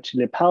Korean red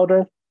chili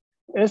powder,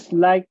 is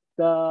like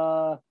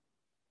the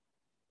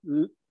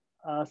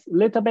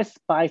little bit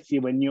spicy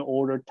when you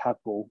order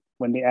taco.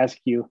 When they ask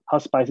you, how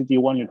spicy do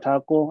you want your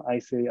taco? I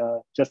say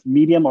just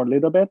medium or a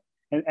little bit.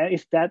 And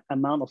it's that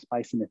amount of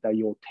spiciness that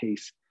you'll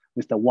taste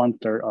with the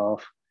 1/3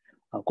 of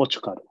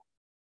gochugaru.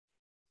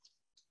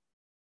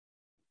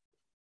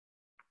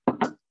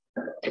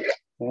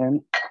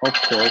 And of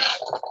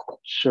course,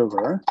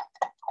 sugar.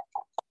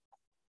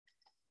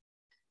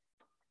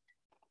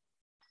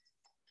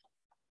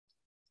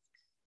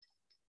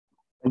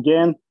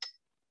 Again,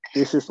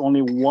 this is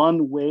only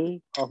one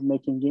way of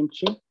making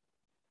kimchi.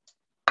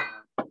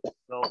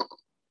 So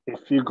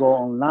if you go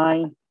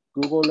online,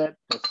 Google it,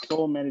 there's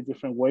so many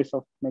different ways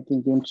of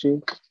making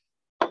kimchi.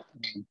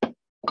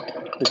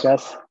 So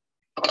just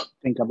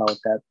think about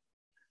that.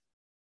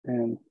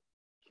 And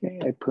okay,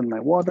 I put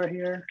my water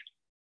here.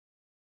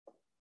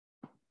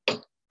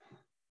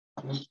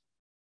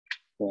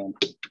 Then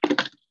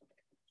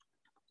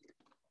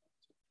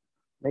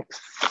mix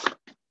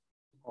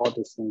all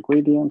this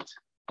ingredient.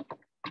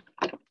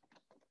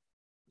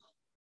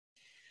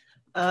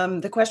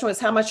 The question was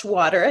how much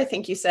water? I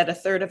think you said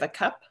 1/3 of a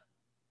cup.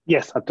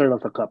 Yes, 1/3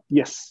 of a cup.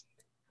 Yes.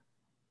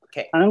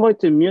 Okay. I'm going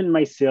to mute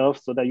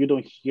myself so that you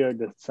don't hear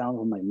the sound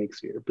of my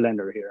mixer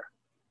blender here.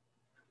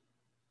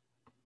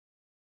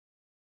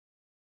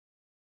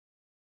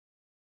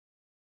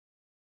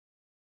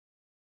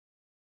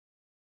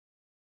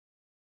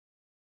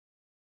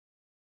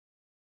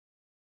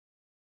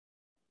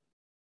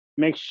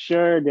 Make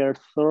sure they're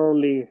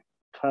thoroughly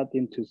cut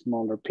into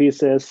smaller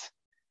pieces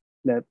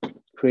that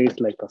creates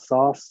like a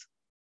sauce.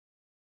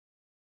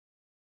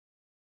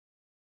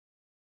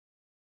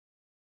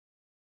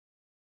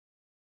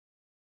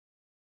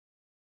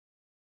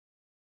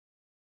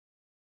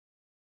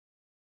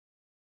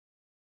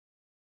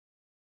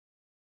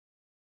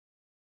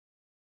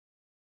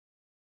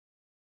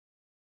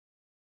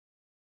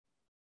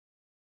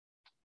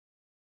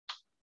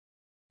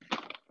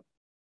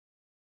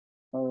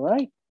 All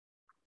right.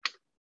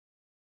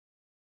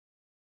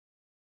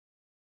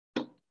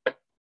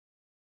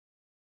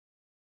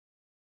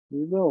 Here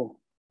you go.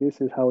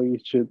 This is how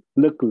it should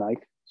look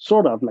like,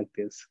 sort of like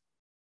this.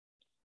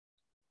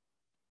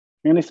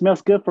 And it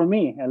smells good for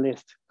me, at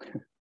least.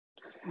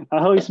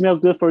 I hope it smells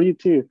good for you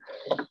too.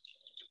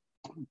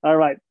 All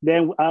right,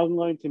 then I'm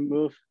going to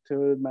move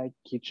to my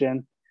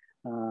kitchen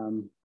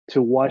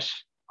to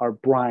wash our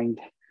brined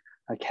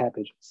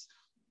cabbages.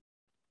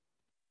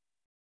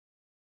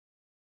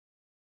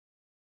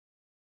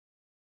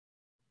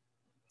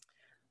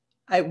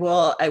 I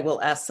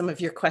will ask some of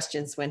your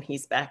questions when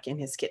he's back in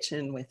his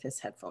kitchen with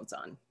his headphones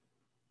on.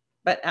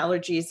 But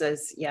allergies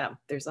is, yeah,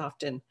 there's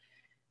often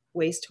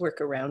ways to work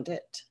around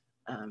it.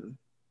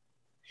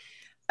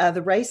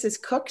 The rice is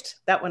cooked.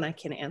 That one I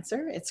can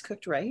answer. It's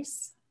cooked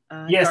rice.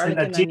 Yes, garlic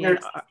and the ginger.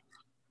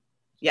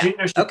 Yeah.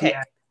 Ginger should Okay. be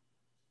added.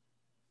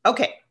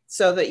 Okay.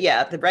 So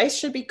the rice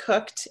should be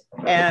cooked,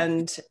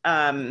 and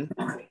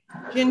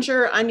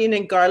ginger, onion,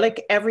 and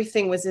garlic.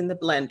 Everything was in the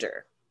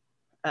blender.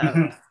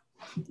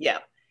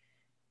 Yeah.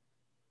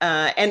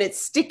 And it's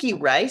sticky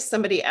rice.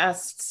 Somebody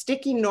asked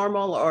sticky,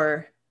 normal,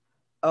 or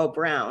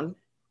brown.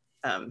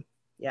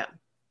 Yeah.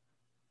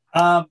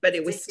 But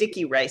it was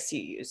sticky rice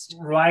you used.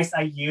 Rice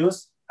I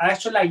use.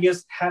 Actually, I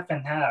use half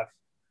and half.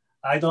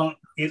 I don't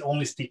eat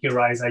only sticky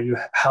rice. I use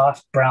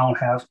half brown,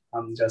 half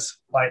just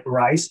white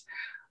rice.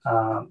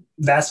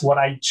 That's what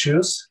I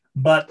choose.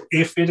 But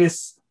if it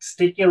is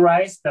sticky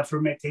rice, the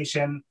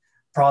fermentation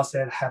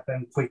process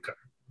happens quicker.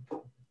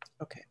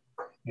 Okay.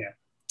 Yeah.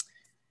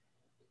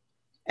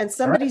 And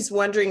somebody's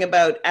wondering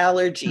about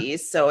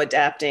allergies, so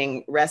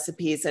adapting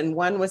recipes. And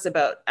one was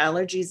about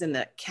allergies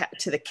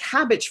to the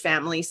cabbage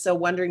family. So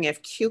wondering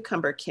if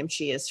cucumber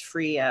kimchi is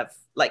free of,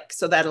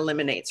 so that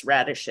eliminates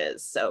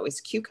radishes. So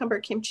is cucumber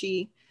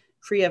kimchi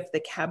free of the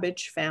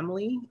cabbage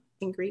family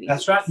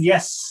ingredients? That's right.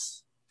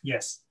 Yes.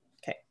 Yes.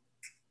 Okay.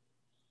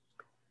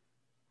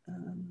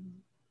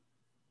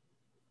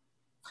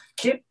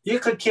 You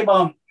could keep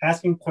on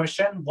asking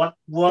questions. What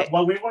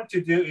we're going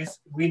to do is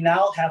we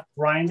now have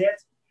grinded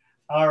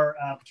our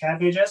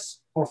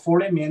cabbages for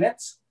 40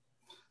 minutes.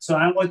 So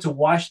I'm going to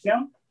wash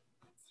them.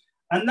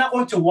 I'm not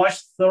going to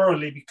wash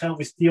thoroughly because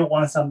we still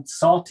want some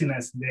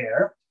saltiness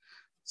there.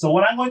 So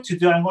what I'm going to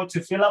do, I'm going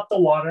to fill up the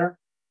water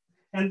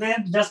and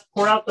then just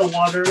pour out the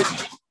water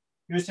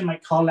using my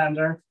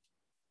colander.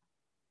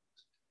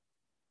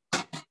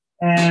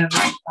 And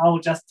I will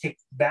just take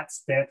that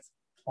step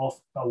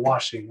of the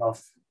washing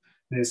of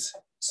this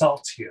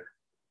salt here.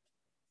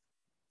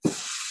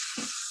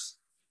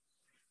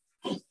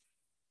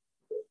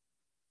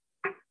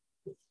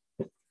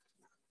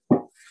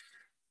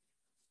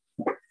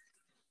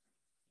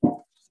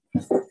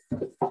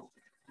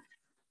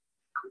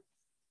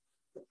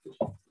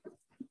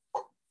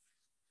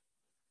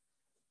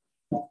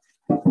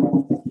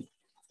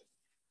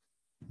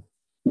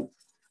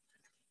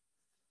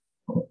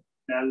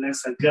 That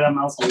looks a good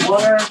amount of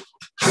water.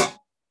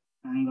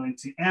 I'm going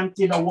to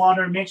empty the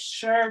water. Make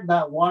sure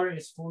that water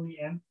is fully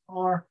empty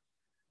or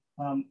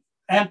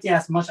empty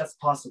as much as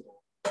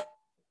possible.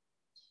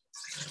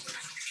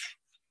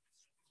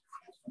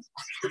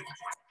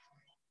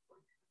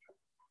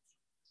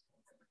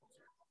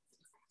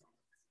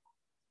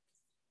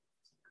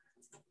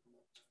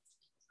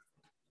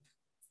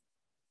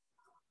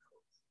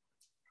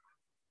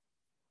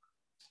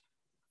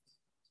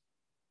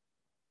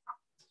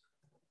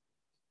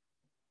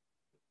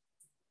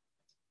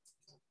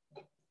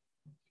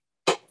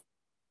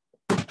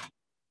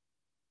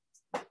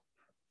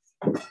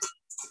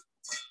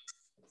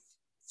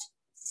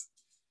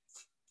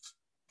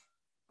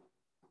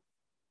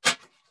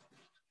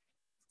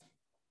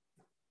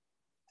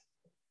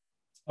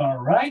 All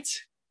right,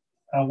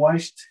 I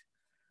washed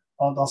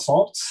all the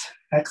salts,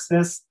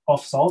 excess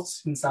of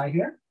salts inside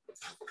here.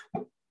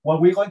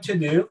 What we're going to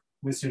do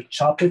with your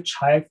chopped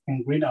chive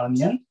and green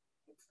onion,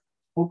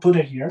 we'll put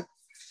it here.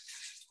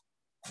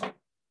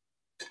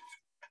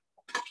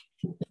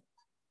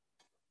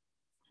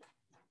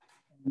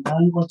 And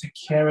I'm going to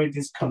carry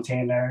this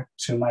container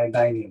to my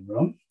dining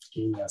room.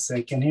 Give me a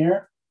second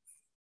here.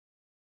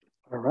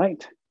 All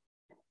right,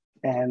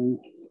 and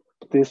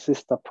this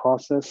is the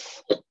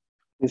process.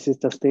 This is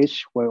the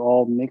stage where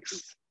all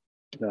mix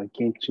the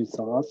kimchi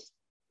sauce.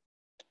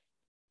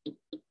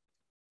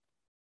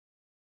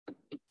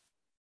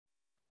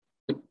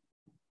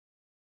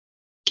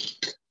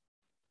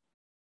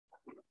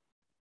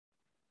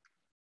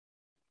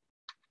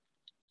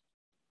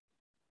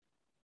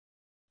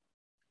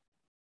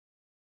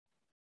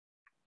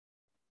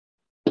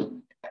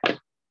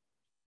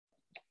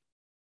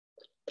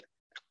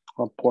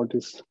 I'll pour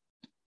this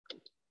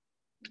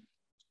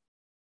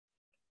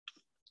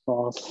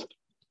sauce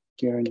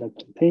here in the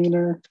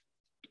container.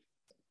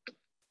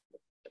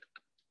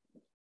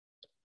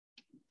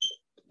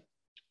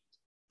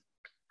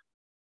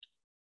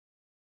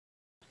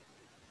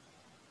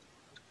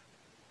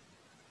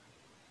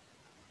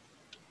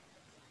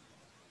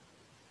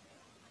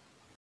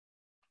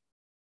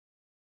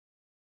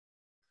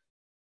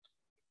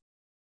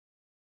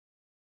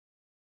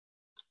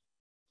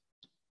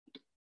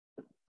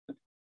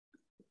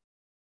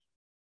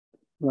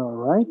 All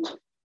right.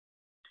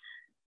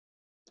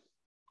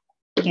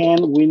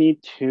 And we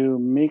need to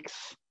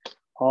mix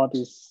all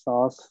this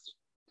sauce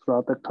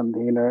throughout the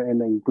container and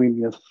the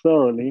ingredients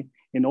thoroughly.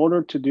 In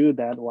order to do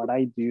that, what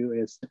I do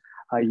is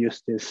I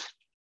use this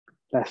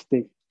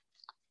plastic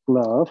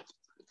glove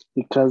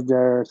because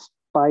there's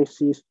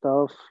spicy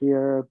stuff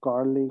here,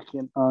 garlic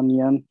and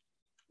onion.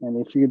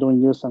 And if you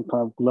don't use some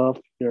kind of glove,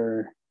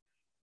 your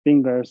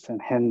fingers and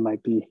hand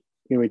might be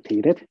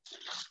irritated.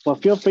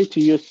 But feel free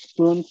to use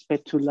spoon,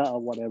 spatula,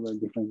 or whatever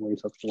different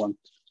ways of one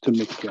to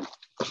mix them.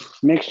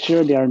 Make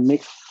sure they are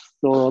mixed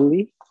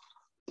thoroughly,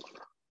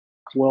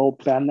 well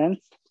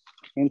balanced,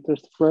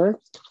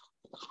 interspersed.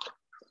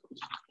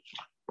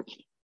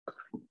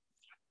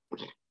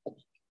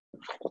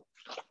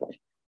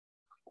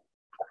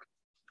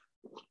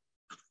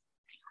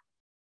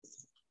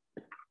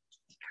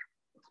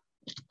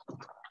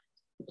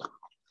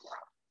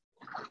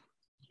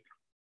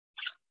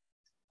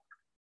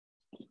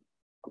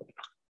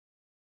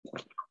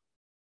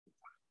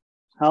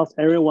 How's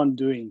everyone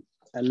doing?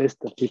 At least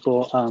the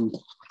people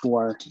who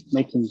are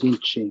making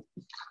kimchi.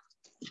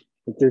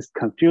 Is this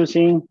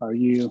confusing? Are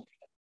you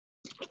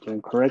doing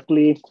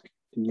correctly?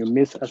 Did you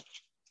miss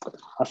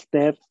a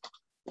step?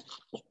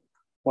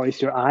 Or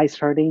is your eyes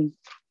hurting?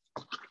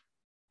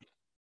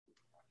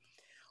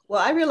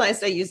 Well, I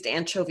realized I used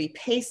anchovy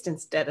paste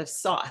instead of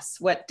sauce.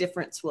 What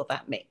difference will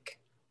that make?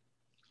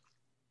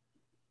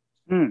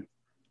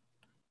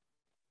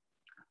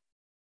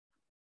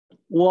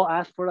 Well,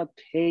 as for the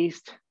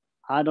taste,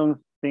 I don't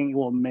think it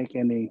will make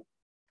any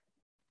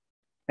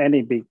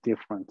big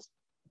difference.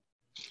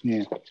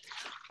 Yeah.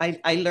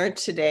 I learned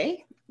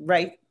today,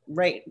 right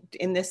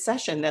in this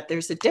session, that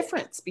there's a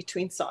difference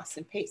between sauce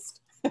and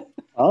paste.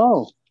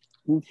 Oh,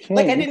 okay.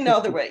 Like I didn't know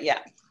there were, yeah.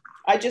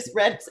 I just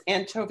read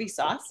anchovy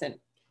sauce and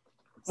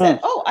said,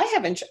 oh,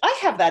 I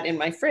have that in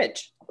my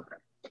fridge.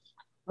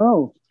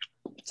 Oh.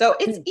 So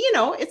it's,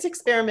 it's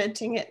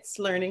experimenting, it's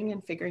learning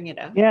and figuring it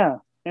out. Yeah,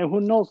 and who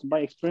knows,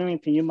 by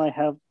experimenting, you might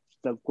have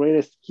the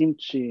greatest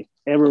kimchi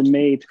ever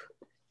made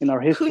in our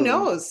history. Who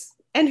knows?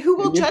 And who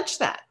will judge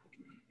that?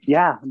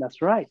 Yeah,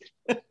 that's right.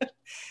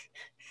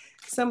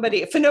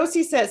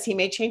 Fenosi says he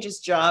may change his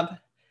job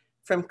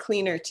from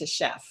cleaner to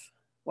chef.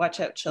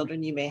 Watch out,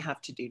 children, you may have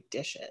to do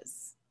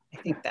dishes. I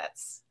think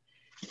that's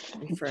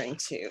referring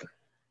to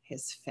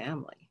his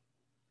family.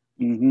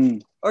 Mm-hmm.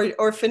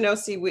 Or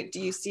Fenosi, do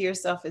you see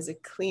yourself as a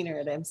cleaner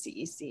at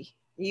MCEC?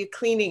 Are you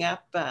cleaning us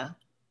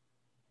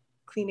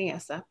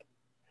up?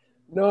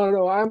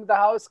 No, I'm the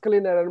house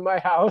cleaner in my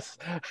house.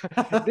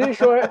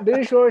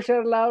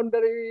 Dishwasher,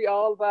 laundry,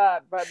 all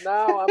that. But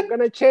now I'm going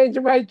to change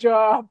my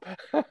job.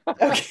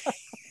 Okay.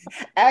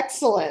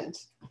 Excellent.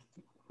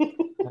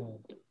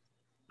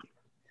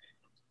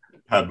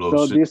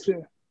 Pablo, So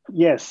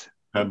yes.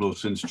 Pablo,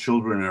 since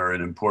children are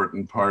an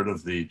important part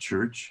of the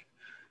church,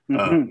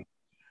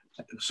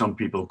 some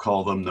people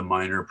call them the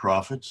minor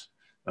prophets.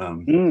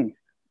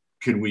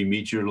 Can we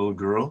meet your little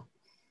girl?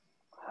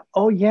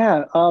 Oh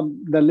yeah,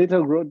 the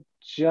little girl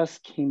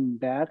just came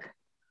back.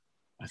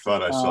 I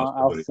thought I saw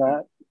somebody.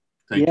 Outside.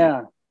 Thank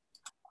you.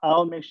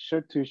 I'll make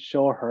sure to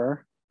show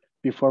her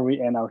before we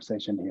end our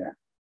session here.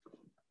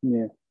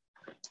 Yeah.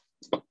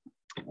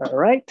 All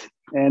right,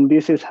 and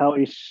this is how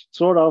it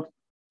sort of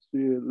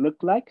look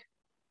like.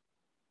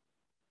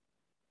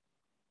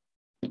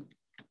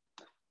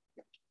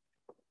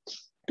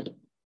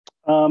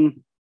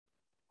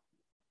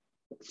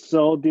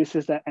 So this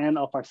is the end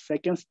of our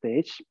second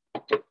stage.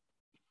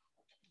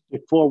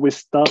 Before we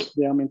stuff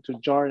them into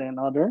jar and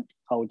other,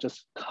 I will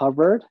just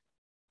cover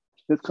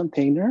this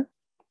container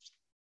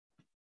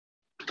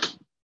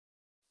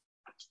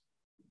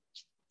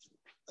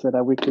so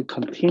that we could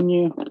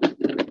continue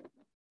the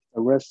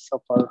rest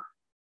of our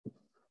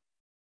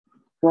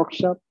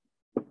workshop.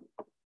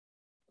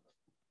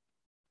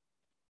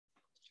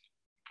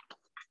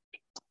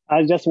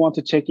 I just want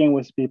to check in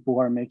with people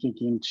who are making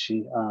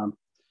kimchi.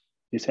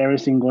 Is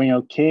everything going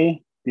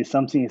okay? Did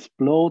something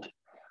explode?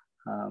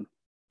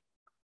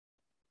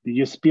 Did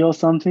you spill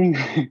something?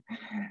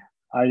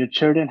 Are your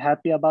children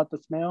happy about the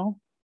smell?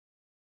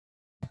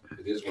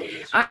 It is what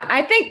it is.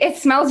 I think it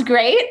smells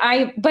great.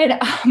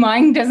 But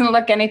mine doesn't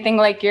look anything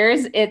like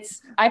yours.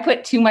 I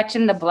put too much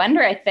in the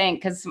blender, I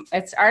think, because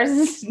ours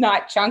is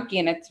not chunky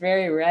and it's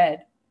very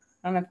red.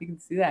 I don't know if you can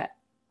see that.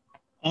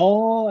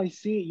 Oh, I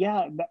see.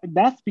 Yeah,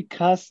 that's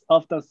because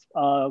of the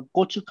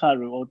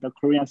gochugaru, or the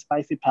Korean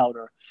spicy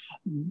powder.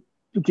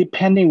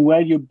 Depending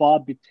where you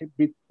bought,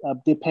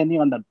 depending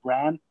on the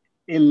brand,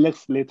 it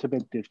looks a little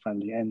bit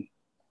differently, and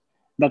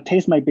the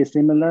taste might be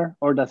similar,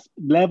 or the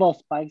level of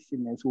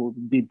spiciness will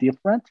be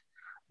different,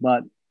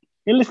 but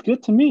it looks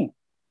good to me.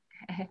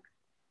 I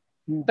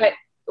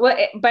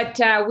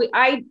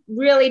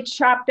really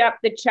chopped up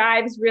the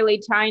chives really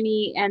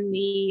tiny, and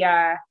the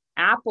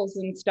apples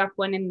and stuff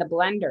went in the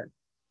blender.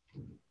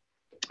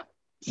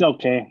 It's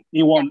okay.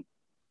 It won't.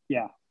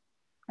 Yeah.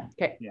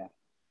 Okay. Yeah.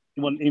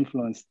 It won't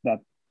influence that.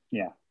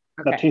 Yeah.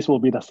 Okay. The taste will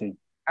be the same.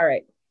 All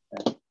right.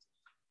 Yeah.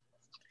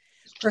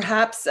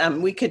 Perhaps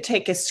we could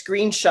take a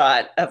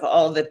screenshot of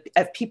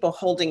of people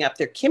holding up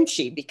their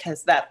kimchi,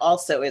 because that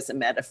also is a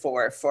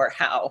metaphor for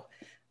how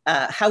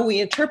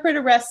we interpret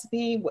a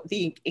recipe,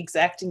 the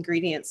exact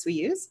ingredients we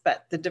use,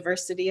 but the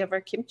diversity of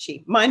our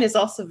kimchi. Mine is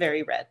also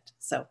very red,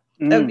 so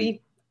that would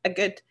be a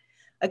good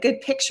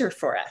picture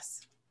for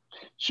us.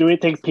 Should we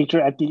take a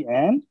picture at the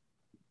end?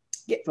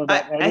 Yeah, so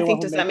I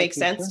think, does that make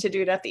sense to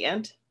do it at the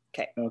end?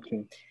 Okay.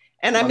 Okay.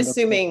 And I'm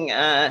assuming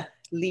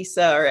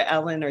Lisa or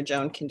Ellen or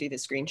Joan can do the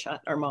screenshot,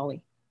 or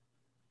Molly.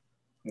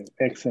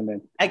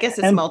 Excellent. I guess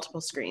it's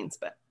multiple screens,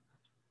 but.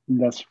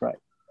 That's right.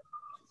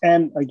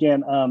 And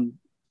again,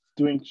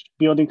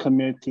 building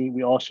community,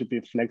 we all should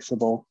be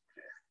flexible.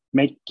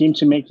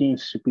 Kimchi making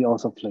should be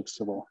also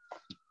flexible.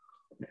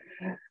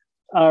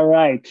 All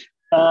right.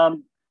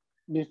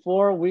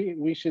 Before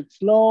we should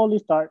slowly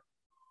start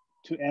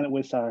to end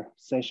with our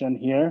session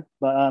here,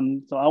 but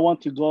so I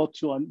want to go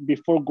to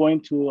before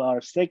going to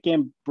our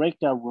second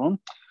breakout room,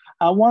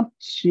 I want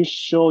to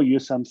show you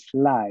some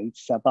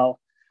slides about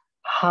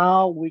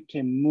how we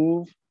can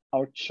move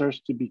our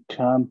church to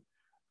become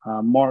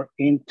more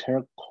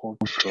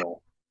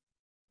intercultural.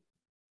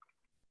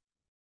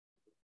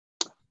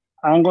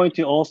 I'm going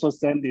to also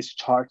send this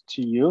chart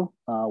to you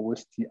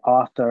with the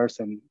authors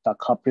and the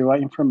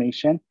copyright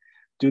information.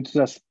 Due to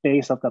the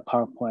space of the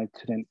PowerPoint, I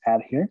couldn't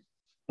add here.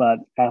 But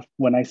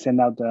when I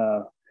send out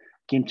the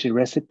kimchi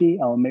recipe,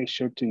 I'll make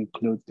sure to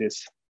include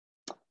this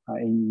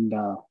in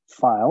the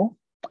file.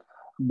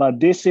 But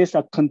this is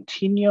a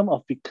continuum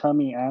of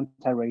becoming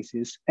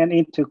anti-racist and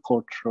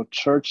intercultural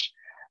church,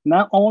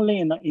 not only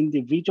in an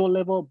individual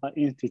level, but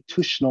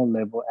institutional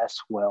level as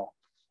well.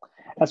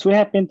 As we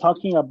have been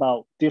talking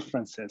about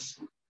differences,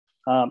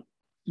 the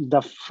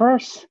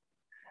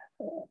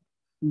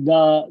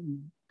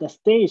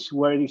stage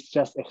where it's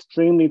just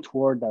extremely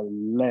toward the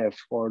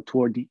left or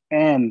toward the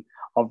end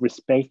of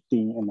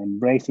respecting and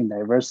embracing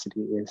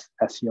diversity is,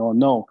 as you all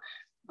know,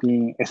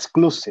 being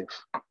exclusive.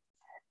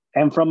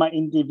 And from an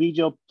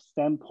individual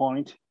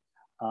standpoint,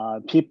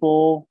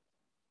 people,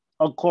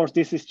 of course,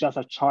 this is just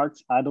a chart.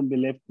 I don't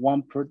believe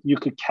you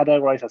could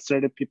categorize a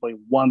certain people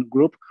in one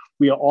group.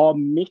 We are all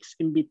mixed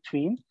in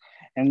between.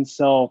 And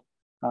so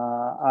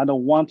I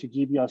don't want to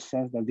give you a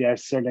sense that there are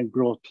certain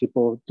group of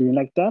people doing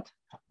like that.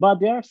 But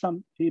there are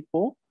some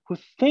people who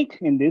think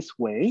in this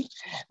way,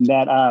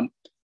 that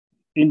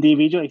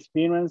individual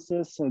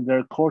experiences and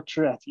their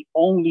culture as the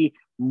only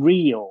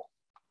real,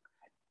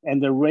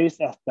 and the race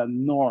as the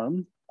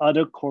norm.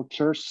 Other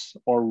cultures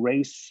or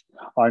race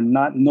are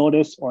not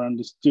noticed or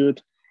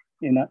understood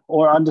in a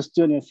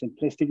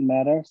simplistic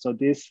manner. So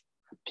these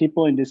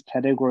people in this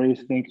category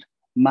think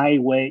my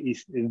way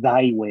is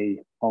thy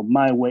way, or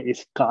my way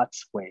is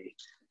God's way.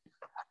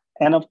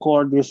 And of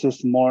course, this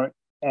is more,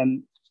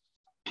 and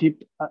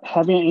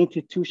having an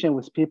institution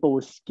with people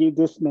with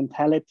this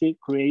mentality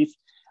creates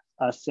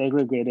a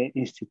segregated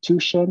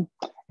institution,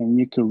 and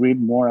you can read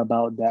more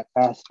about that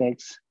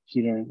aspects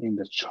here in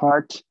the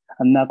chart.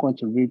 I'm not going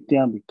to read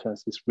them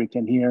because it's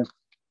written here.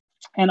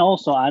 And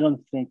also, I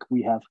don't think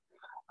we have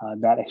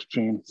that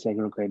extreme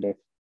segregated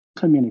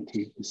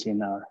community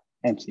within our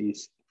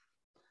MCEC.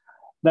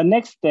 The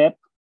next step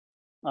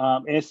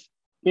is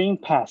being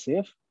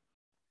passive.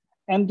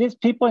 And these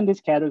people in this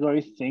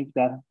category think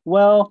that,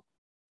 well,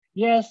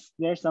 yes,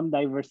 there's some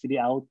diversity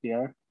out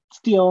there.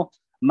 Still,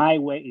 my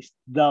way is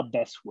the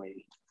best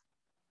way.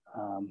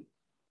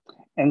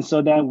 And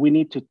so then we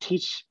need to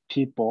teach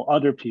people,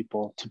 other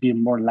people, to be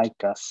more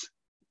like us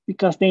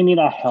because they need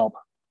our help.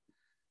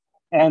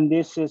 And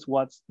this is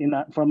what's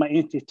from an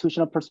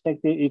institutional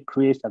perspective, it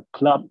creates a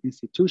club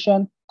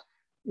institution,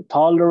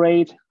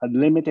 tolerate a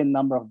limited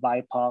number of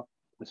BIPOC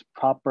with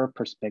proper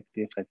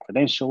perspective and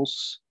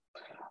credentials,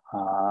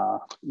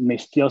 may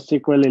still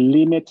secretly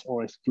limit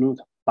or exclude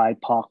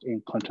BIPOC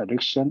in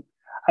contradiction.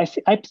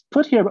 I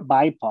put here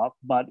BIPOC,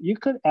 but you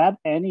could add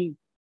any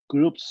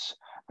groups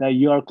that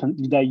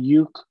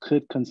you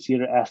could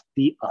consider as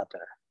the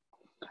other.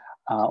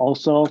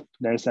 Also,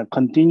 there's a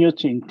continue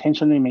to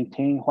intentionally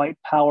maintain white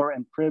power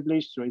and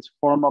privilege through its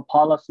formal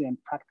policy and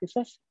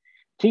practices,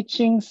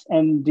 teachings,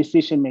 and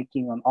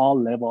decision-making on all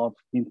levels of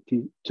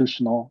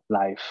institutional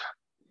life.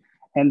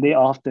 And they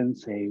often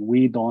say,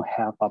 we don't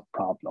have a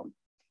problem.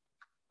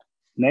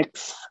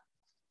 Next,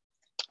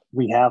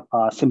 we have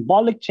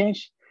symbolic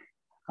change.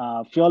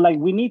 Feel like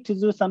we need to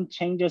do some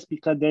changes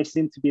because there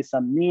seems to be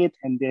some need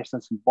and there's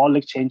a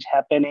symbolic change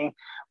happening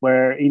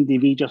where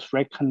individuals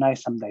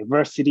recognize some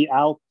diversity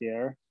out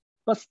there,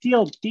 but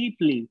still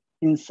deeply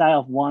inside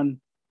of one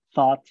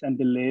thought and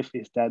belief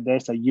is that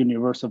there's a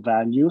universal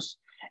values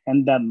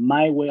and that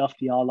my way of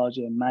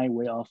theology and my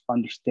way of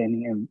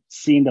understanding and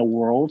seeing the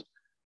world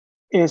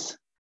is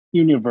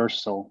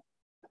universal.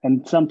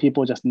 And some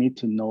people just need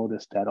to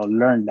notice that or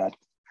learn that.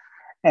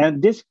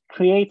 And this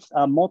creates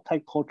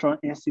multicultural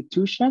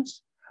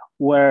institutions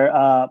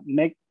where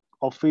make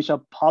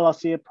official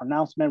policy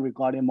pronouncement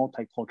regarding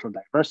multicultural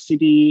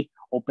diversity,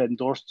 open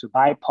doors to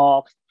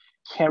BIPOC,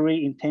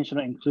 carry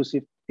intentional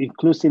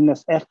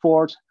inclusiveness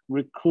efforts,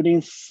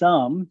 recruiting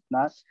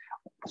not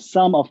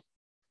some of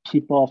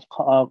people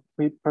of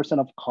person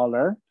of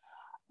color,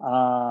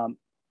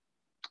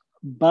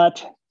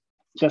 but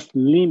just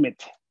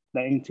limit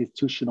the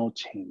institutional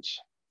change.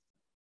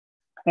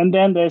 And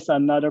then there's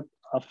another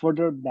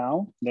further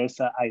down, there's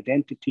an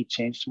identity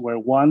change where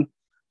one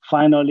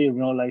finally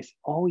realizes,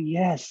 oh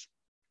yes,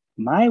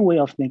 my way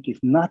of thinking is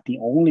not the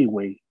only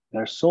way.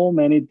 There are so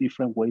many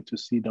different ways to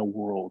see the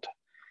world.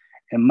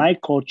 And my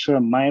culture,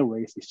 my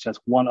race is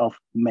just one of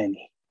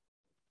many.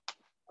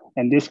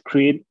 And this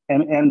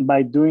and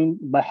by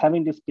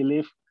having this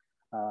belief,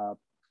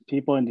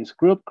 people in this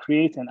group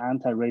create an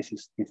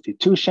anti-racist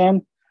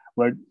institution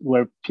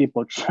where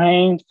people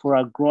train for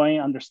a growing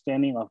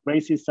understanding of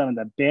racism and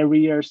the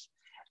barriers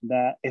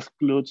that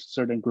excludes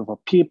certain group of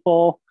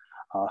people,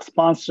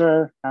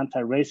 sponsor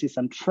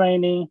anti-racism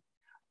training,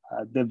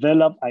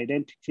 develop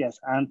identity as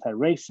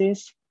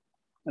anti-racist,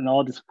 and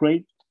all these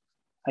great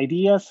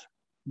ideas.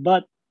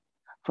 But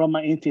from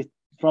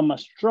a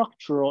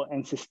structural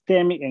and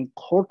systemic and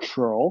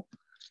cultural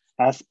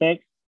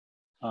aspect,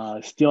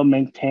 still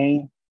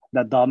maintain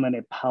the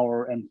dominant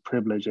power and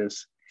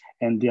privileges,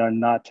 and they are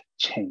not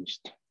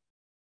changed.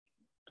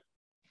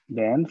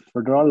 Then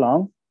further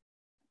along,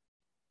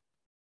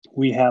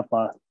 we have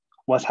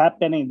what's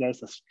happening.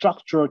 There's a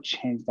structural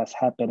change that's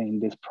happening in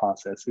this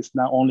process. It's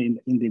not only in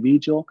the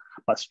individual,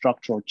 but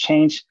structural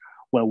change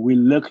where we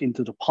look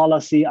into the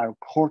policy, our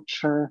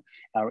culture,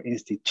 our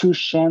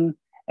institution,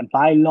 and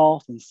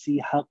bylaws and see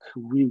how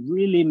could we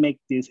really make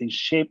this and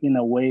shape in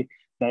a way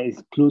that is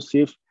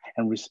inclusive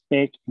and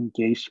respect,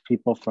 engage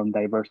people from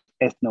diverse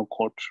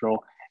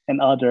ethno-cultural and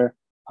other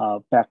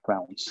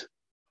backgrounds.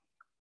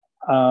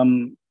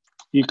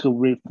 You could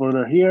read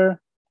further here.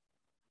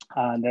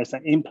 There's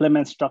an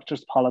implement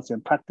structures, policy,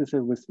 and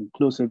practices with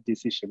inclusive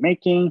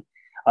decision-making,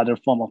 other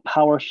form of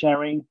power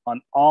sharing on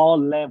all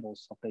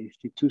levels of the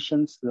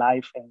institution's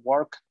life and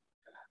work,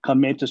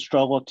 commit to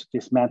struggle to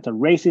dismantle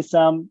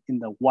racism in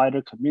the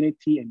wider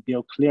community and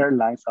build clear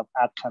lines of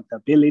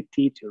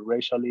accountability to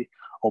racially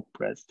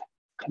oppressed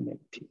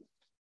community.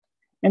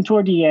 And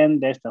toward the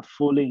end, there's the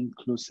fully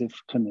inclusive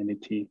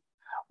community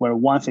where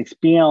one's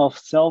experience of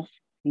self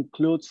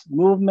includes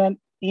movement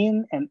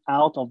in and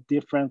out of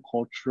different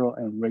cultural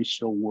and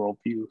racial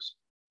worldviews.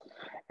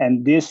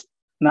 And this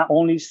not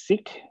only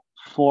seek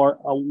for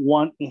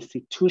one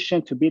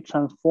institution to be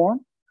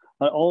transformed,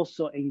 but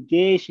also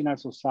engage in our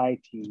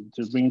society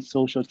to bring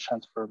social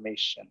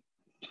transformation.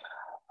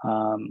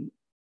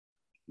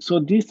 So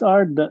these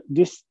are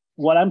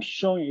what I'm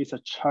showing is a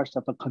chart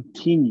of a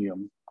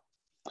continuum.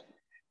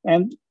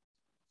 And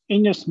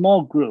in your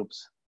small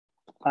groups,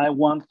 I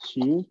want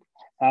to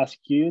ask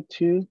you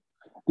to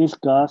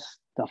discuss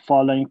the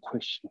following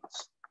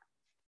questions.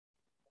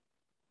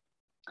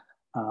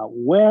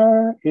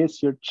 Where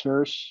is your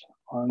church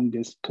on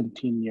this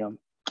continuum?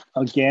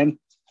 Again,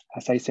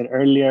 as I said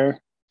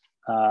earlier,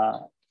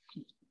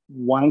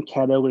 one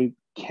category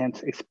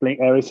can't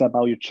explain everything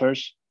about your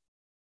church.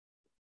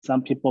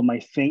 Some people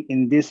might think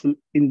in this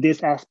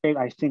aspect,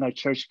 I think our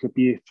church could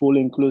be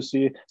fully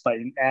inclusive, but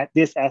in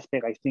this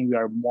aspect, I think we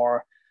are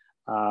more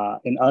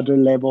in other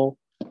level.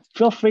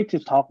 Feel free to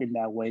talk in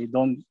that way.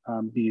 Don't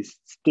be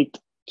stick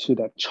to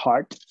the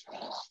chart.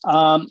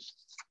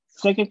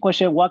 Second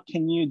question, what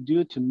can you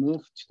do to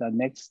move to the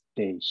next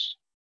stage?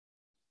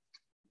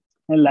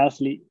 And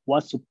lastly,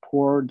 what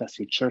support does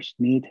your church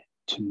need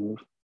to move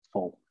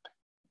forward?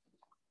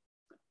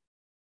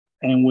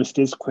 And with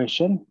this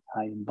question,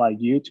 I invite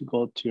you to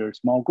go to your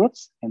small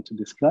groups and to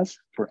discuss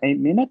for 8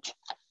 minutes.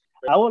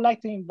 I would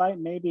like to invite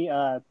maybe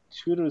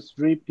 2 to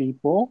 3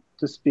 people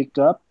to speak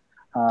up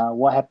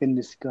what have been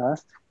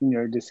discussed in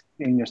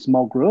your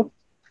small group.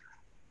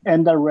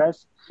 And the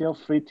rest, feel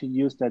free to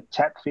use the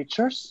chat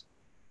features.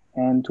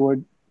 And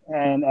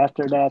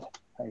after that,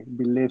 I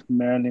believe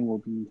Marilyn will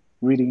be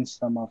reading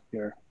some of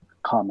your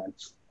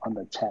comments on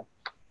the chat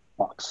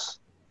box.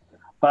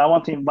 But I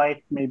want to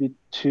invite maybe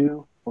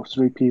 2 or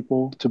 3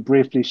 people to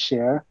briefly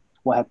share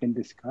what have been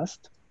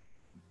discussed.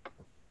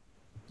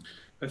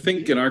 I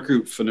think in our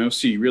group,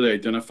 Fanosi really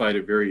identified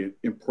a very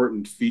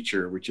important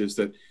feature, which is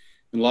that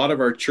in a lot of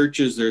our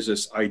churches, there's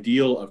this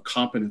ideal of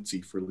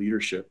competency for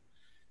leadership.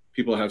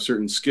 People have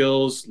certain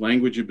skills,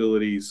 language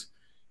abilities,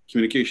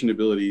 communication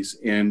abilities,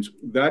 and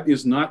that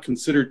is not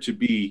considered to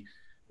be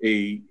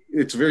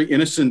it's a very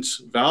innocent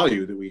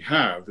value that we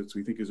have that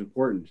we think is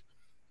important.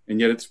 And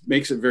yet it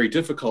makes it very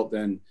difficult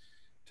then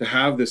to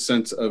have this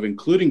sense of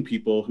including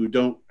people who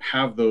don't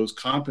have those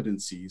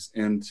competencies,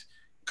 and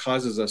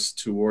causes us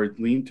to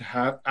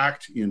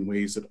act in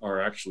ways that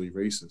are actually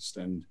racist.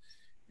 And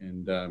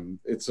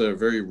it's a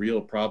very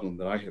real problem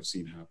that I have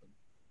seen happen.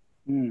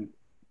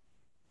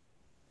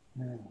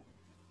 Yeah.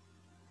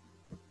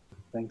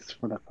 Thanks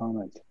for the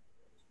comment.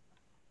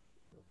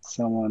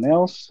 Someone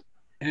else?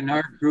 In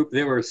our group,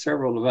 there were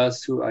several of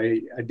us who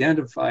I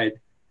identified,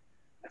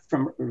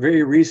 from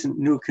very recent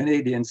new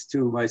Canadians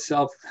to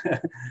myself,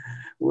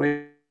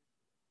 way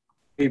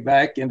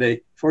back in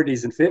the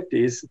 40s and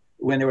 50s,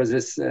 when there was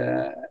this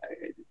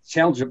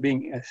challenge of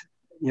being,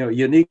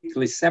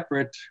 uniquely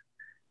separate,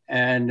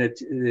 and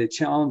the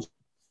challenge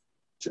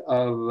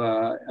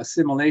of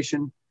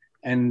assimilation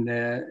and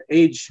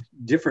age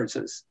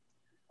differences.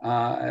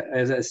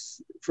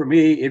 For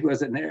me, it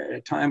was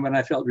a time when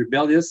I felt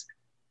rebellious,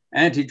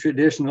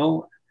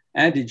 anti-traditional,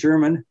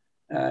 anti-German,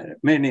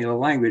 mainly the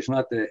language,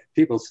 not the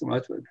people so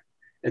much,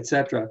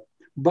 etc.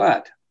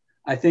 But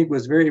I think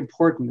was very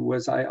important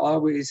was I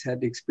always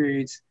had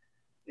experienced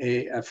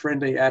a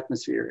friendly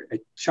atmosphere, a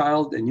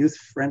child and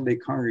youth-friendly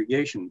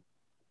congregation,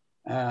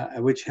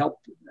 which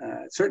helped,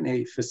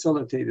 certainly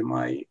facilitated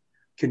my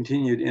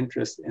continued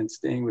interest in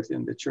staying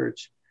within the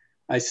church.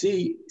 I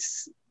see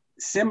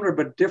similar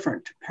but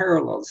different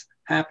parallels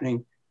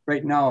happening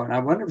right now, and I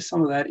wonder if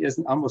some of that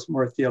isn't almost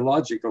more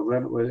theological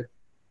than it would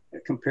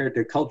compared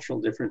to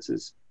cultural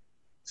differences.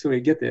 So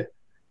we get the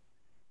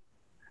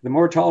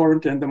more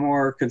tolerant and the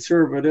more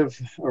conservative,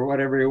 or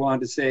whatever you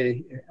want to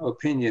say,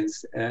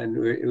 opinions, and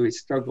we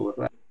struggle with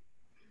that.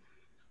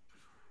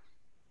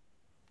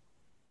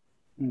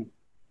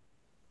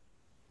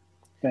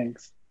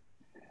 Thanks.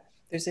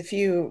 There's a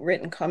few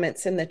written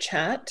comments in the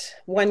chat.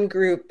 One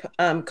group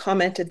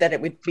commented that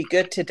it would be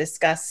good to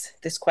discuss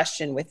this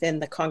question within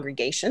the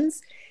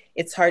congregations.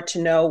 It's hard to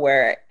know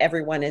where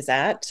everyone is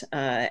at,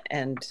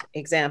 and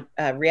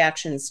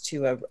reactions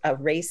to a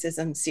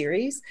racism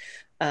series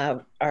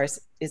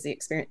is the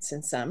experience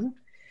in some.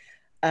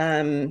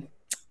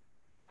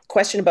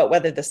 Question about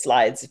whether the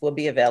slides will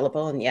be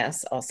available, and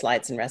yes, all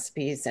slides and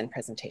recipes and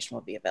presentation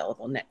will be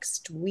available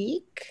next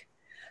week.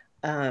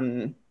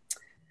 A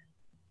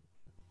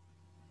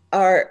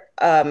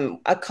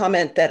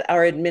comment that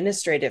our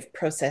administrative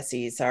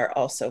processes are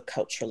also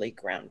culturally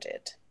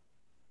grounded.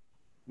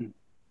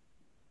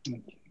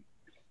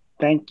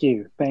 Thank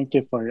you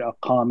for your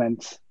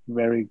comments.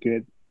 Very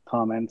good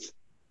comments.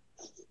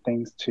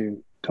 Things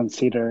to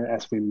consider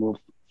as we move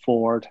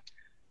forward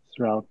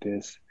throughout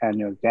this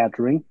annual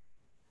gathering.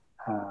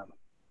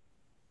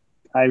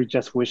 I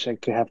just wish I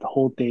could have the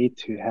whole day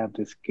to have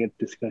this good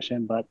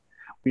discussion, but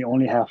we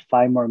only have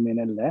 5 more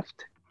minutes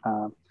left.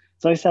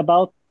 So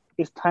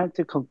it's time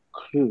to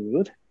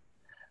conclude.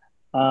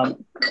 I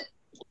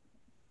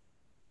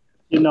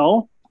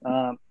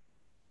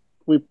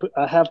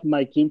have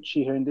my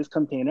kimchi here in this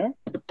container.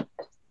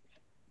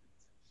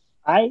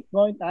 I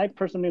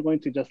personally going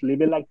to just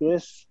leave it like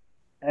this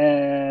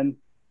and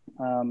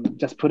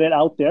just put it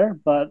out there,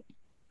 but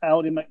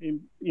out in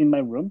my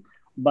room.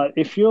 But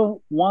if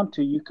you want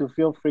to, you could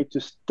feel free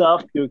to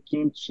stuff your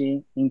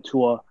kimchi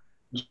into a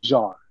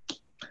jar.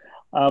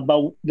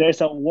 But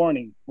there's a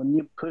warning. When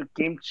you put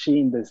kimchi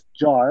in this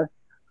jar,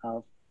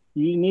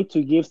 you need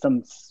to give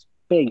some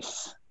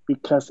space,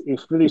 because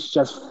if it is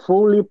just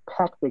fully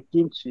packed the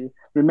kimchi,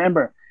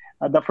 remember,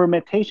 the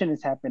fermentation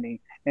is happening.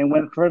 And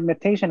when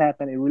fermentation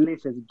happens, it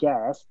releases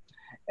gas.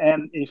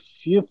 And if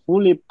you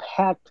fully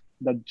pack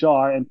the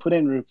jar and put it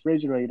in the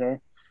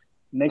refrigerator,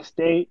 next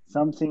day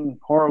something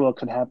horrible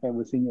could happen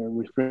within your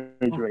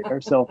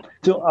refrigerator. So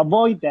to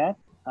avoid that,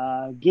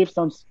 give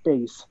some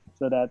space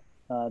so that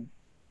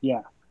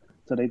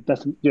so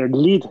that your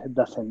lid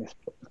doesn't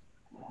explode.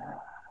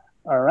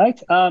 All right.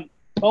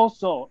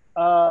 Also,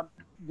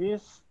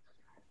 this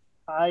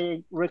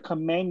I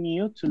recommend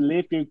you to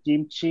leave your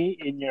kimchi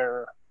in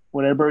your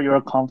whatever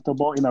you're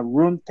comfortable in a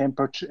room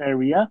temperature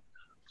area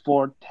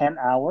for 10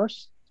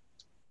 hours.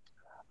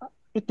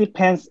 It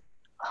depends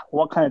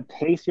what kind of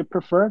taste you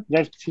prefer.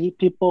 There's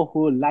people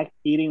who like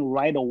eating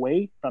right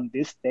away from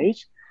this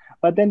stage,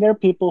 but then there are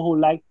people who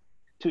like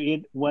to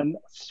eat when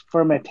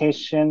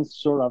fermentation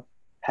sort of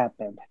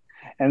happened.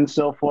 And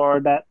so for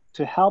that,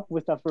 to help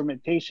with the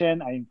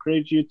fermentation, I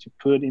encourage you to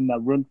put in the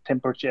room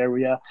temperature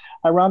area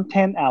around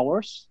 10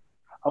 hours.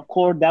 Of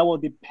course, that will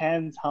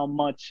depend how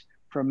much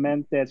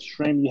fermented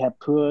shrimp you have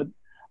put,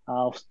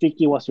 how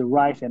sticky was the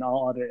rice and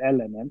all other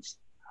elements.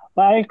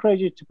 But I encourage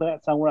you to put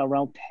it somewhere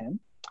around 10.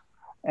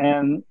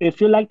 And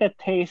if you like that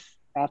taste,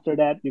 after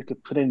that, you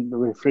could put it in the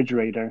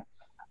refrigerator.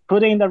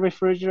 Putting in the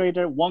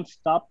refrigerator won't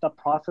stop the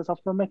process of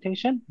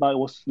fermentation, but it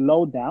will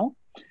slow down.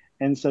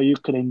 And so you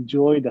could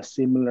enjoy the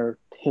similar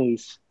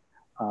taste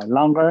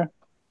longer.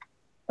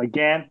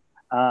 Again,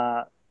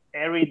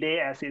 every day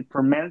as it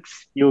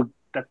ferments,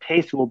 the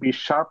taste will be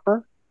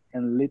sharper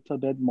and a little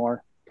bit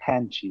more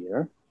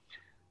tangier.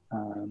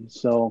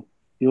 So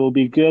it will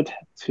be good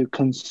to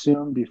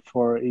consume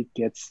before it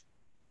gets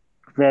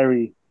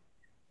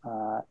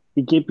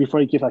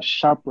before it gives a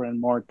sharper and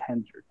more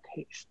tender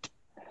taste.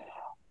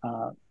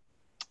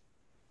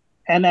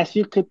 And as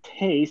you could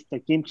taste the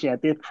kimchi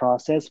at this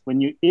process, when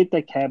you eat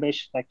the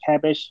cabbage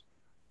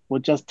will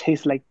just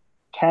taste like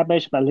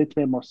cabbage, but a little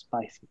bit more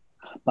spicy.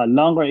 But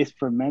longer it's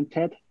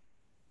fermented,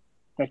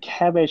 the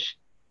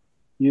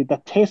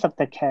taste of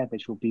the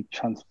cabbage will be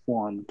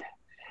transformed,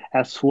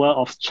 as well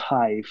of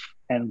chive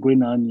and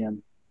green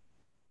onion.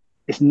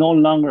 It's no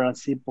longer a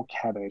simple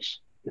cabbage.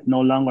 It's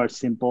no longer a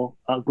simple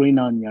green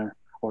onion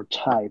or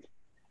chive.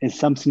 It's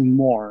something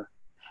more.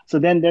 So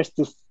then there's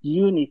this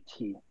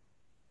unity.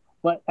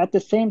 But at the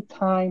same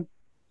time,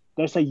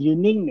 there's a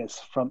uniqueness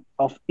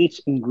of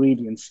each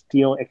ingredient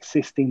still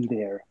existing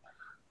there.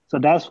 So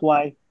that's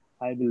why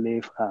I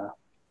believe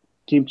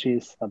kimchi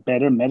is a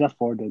better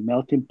metaphor than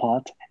melting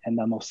pot and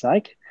the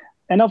mosaic.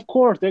 And of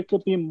course, there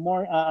could be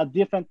more a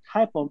different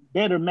type of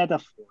better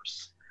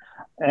metaphors.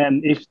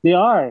 And if they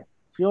are,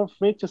 feel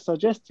free to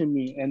suggest to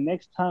me. And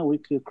next time we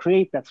could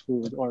create that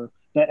food or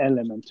that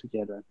element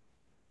together.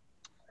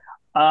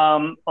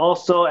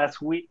 Also,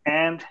 as we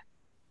end,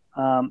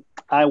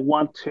 I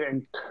want to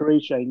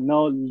encourage, I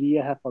know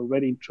Leah have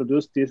already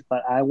introduced this,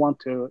 but I want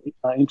to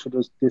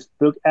introduce this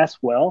book as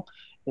well.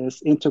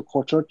 It's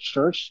Intercultural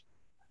Church.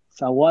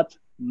 Sawat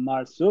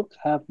Marsuk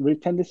have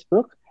written this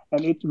book,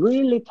 and it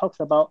really talks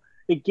about,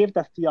 it gives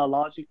the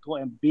theological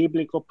and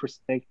biblical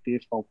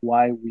perspective of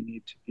why we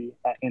need to be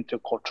an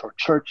intercultural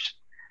church.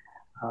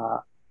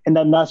 In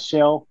a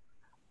nutshell,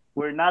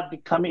 we're not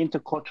becoming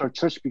intercultural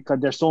church because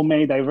there's so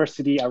many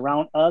diversity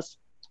around us,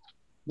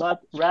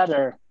 but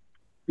rather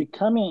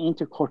becoming an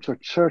intercultural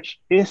church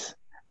is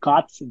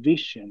God's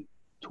vision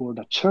toward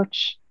the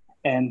church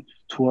and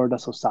toward the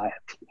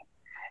society.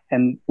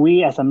 And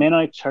we as a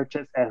Mennonite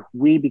churches, as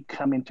we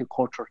become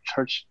intercultural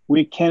church,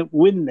 we can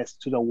witness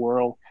to the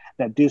world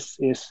that this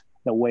is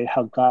the way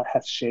how God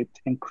has shaped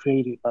and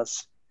created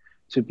us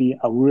to be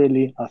a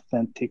really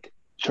authentic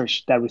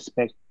church that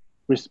respects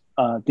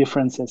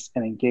differences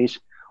and engage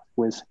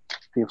with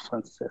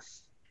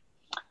differences.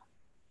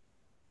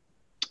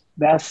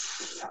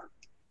 That's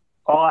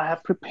all I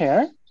have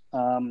prepared.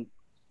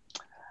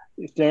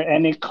 Is there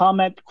any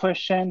comment,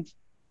 question?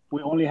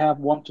 We only have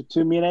 1 to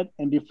 2 minutes.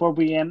 And before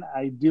we end,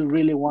 I do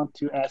really want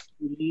to ask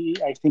Lee,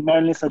 I think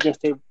Marilyn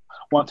suggested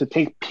want to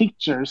take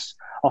pictures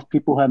of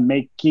people who have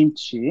made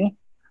kimchi.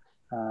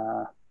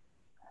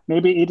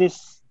 Maybe it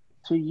is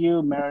to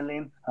you,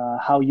 Marilyn,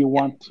 how you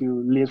want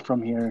to live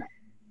from here.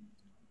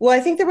 Well, I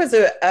think there was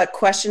a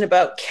question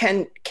about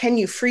can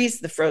you freeze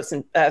the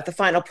frozen the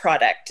final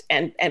product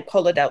and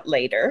pull it out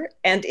later?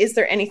 And is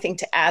there anything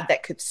to add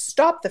that could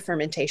stop the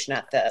fermentation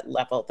at the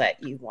level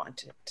that you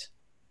want it?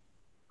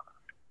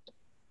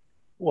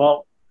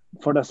 Well,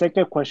 for the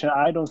second question,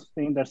 I don't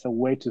think there's a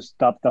way to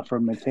stop the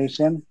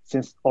fermentation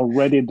since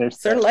already there's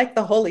sort of like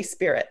the Holy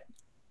Spirit.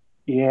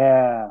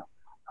 Yeah,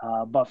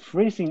 but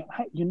freezing,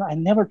 I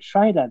never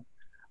tried that.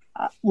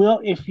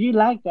 Well, if you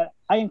like that,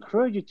 I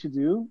encourage you to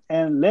do,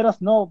 and let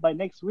us know by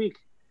next week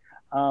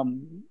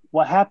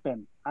what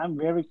happened. I'm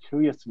very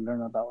curious to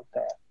learn about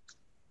that.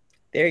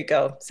 There you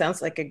go.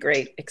 Sounds like a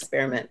great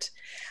experiment.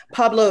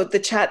 Pablo, the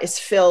chat is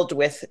filled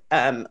with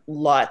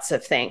lots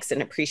of thanks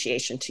and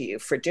appreciation to you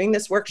for doing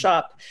this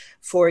workshop,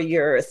 for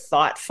your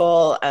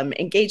thoughtful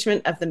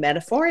engagement of the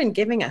metaphor and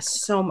giving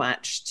us so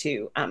much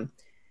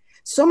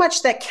so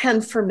much that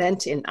can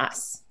ferment in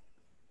us.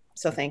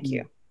 So thank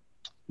you.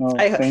 Oh,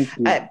 thank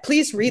you.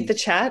 Please read the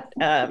chat.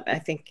 I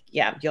think,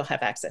 you'll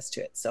have access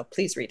to it. So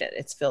please read it.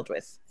 It's filled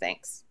with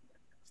thanks.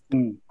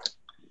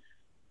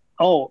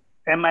 Oh,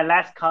 and my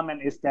last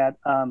comment is that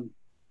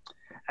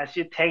as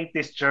you take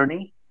this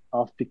journey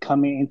of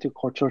becoming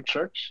intercultural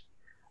church,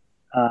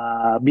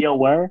 be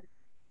aware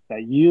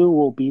that you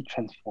will be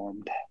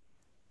transformed.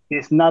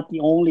 It's not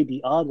only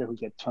the other who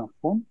get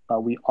transformed,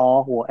 but we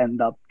all will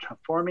end up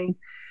transforming.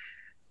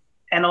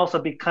 And also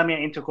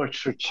becoming an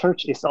intercultural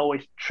church is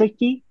always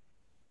tricky,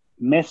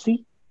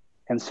 messy,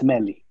 and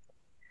smelly.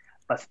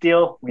 But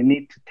still, we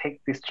need to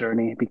take this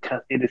journey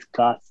because it is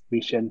God's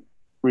vision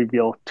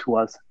revealed to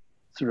us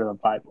through the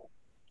Bible.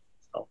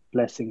 So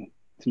blessing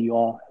to you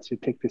all as you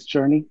take this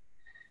journey.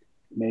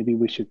 Maybe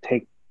we should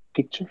take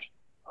pictures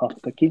of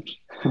the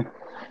kimchi.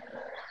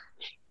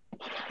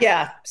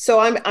 Yeah, so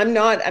I'm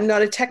not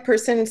a tech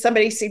person.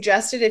 Somebody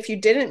suggested if you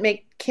didn't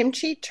make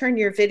kimchi, turn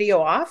your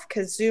video off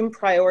because Zoom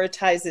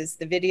prioritizes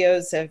the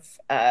videos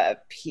of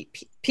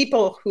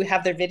people who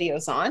have their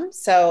videos on.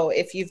 So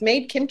if you've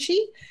made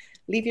kimchi,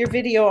 leave your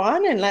video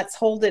on and let's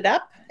hold it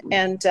up,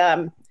 and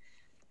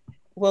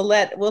we'll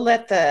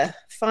let the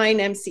fine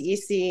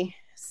MCEC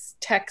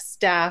tech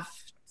staff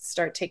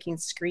start taking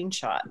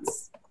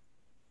screenshots.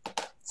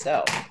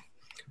 So,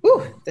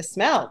 the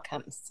smell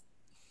comes.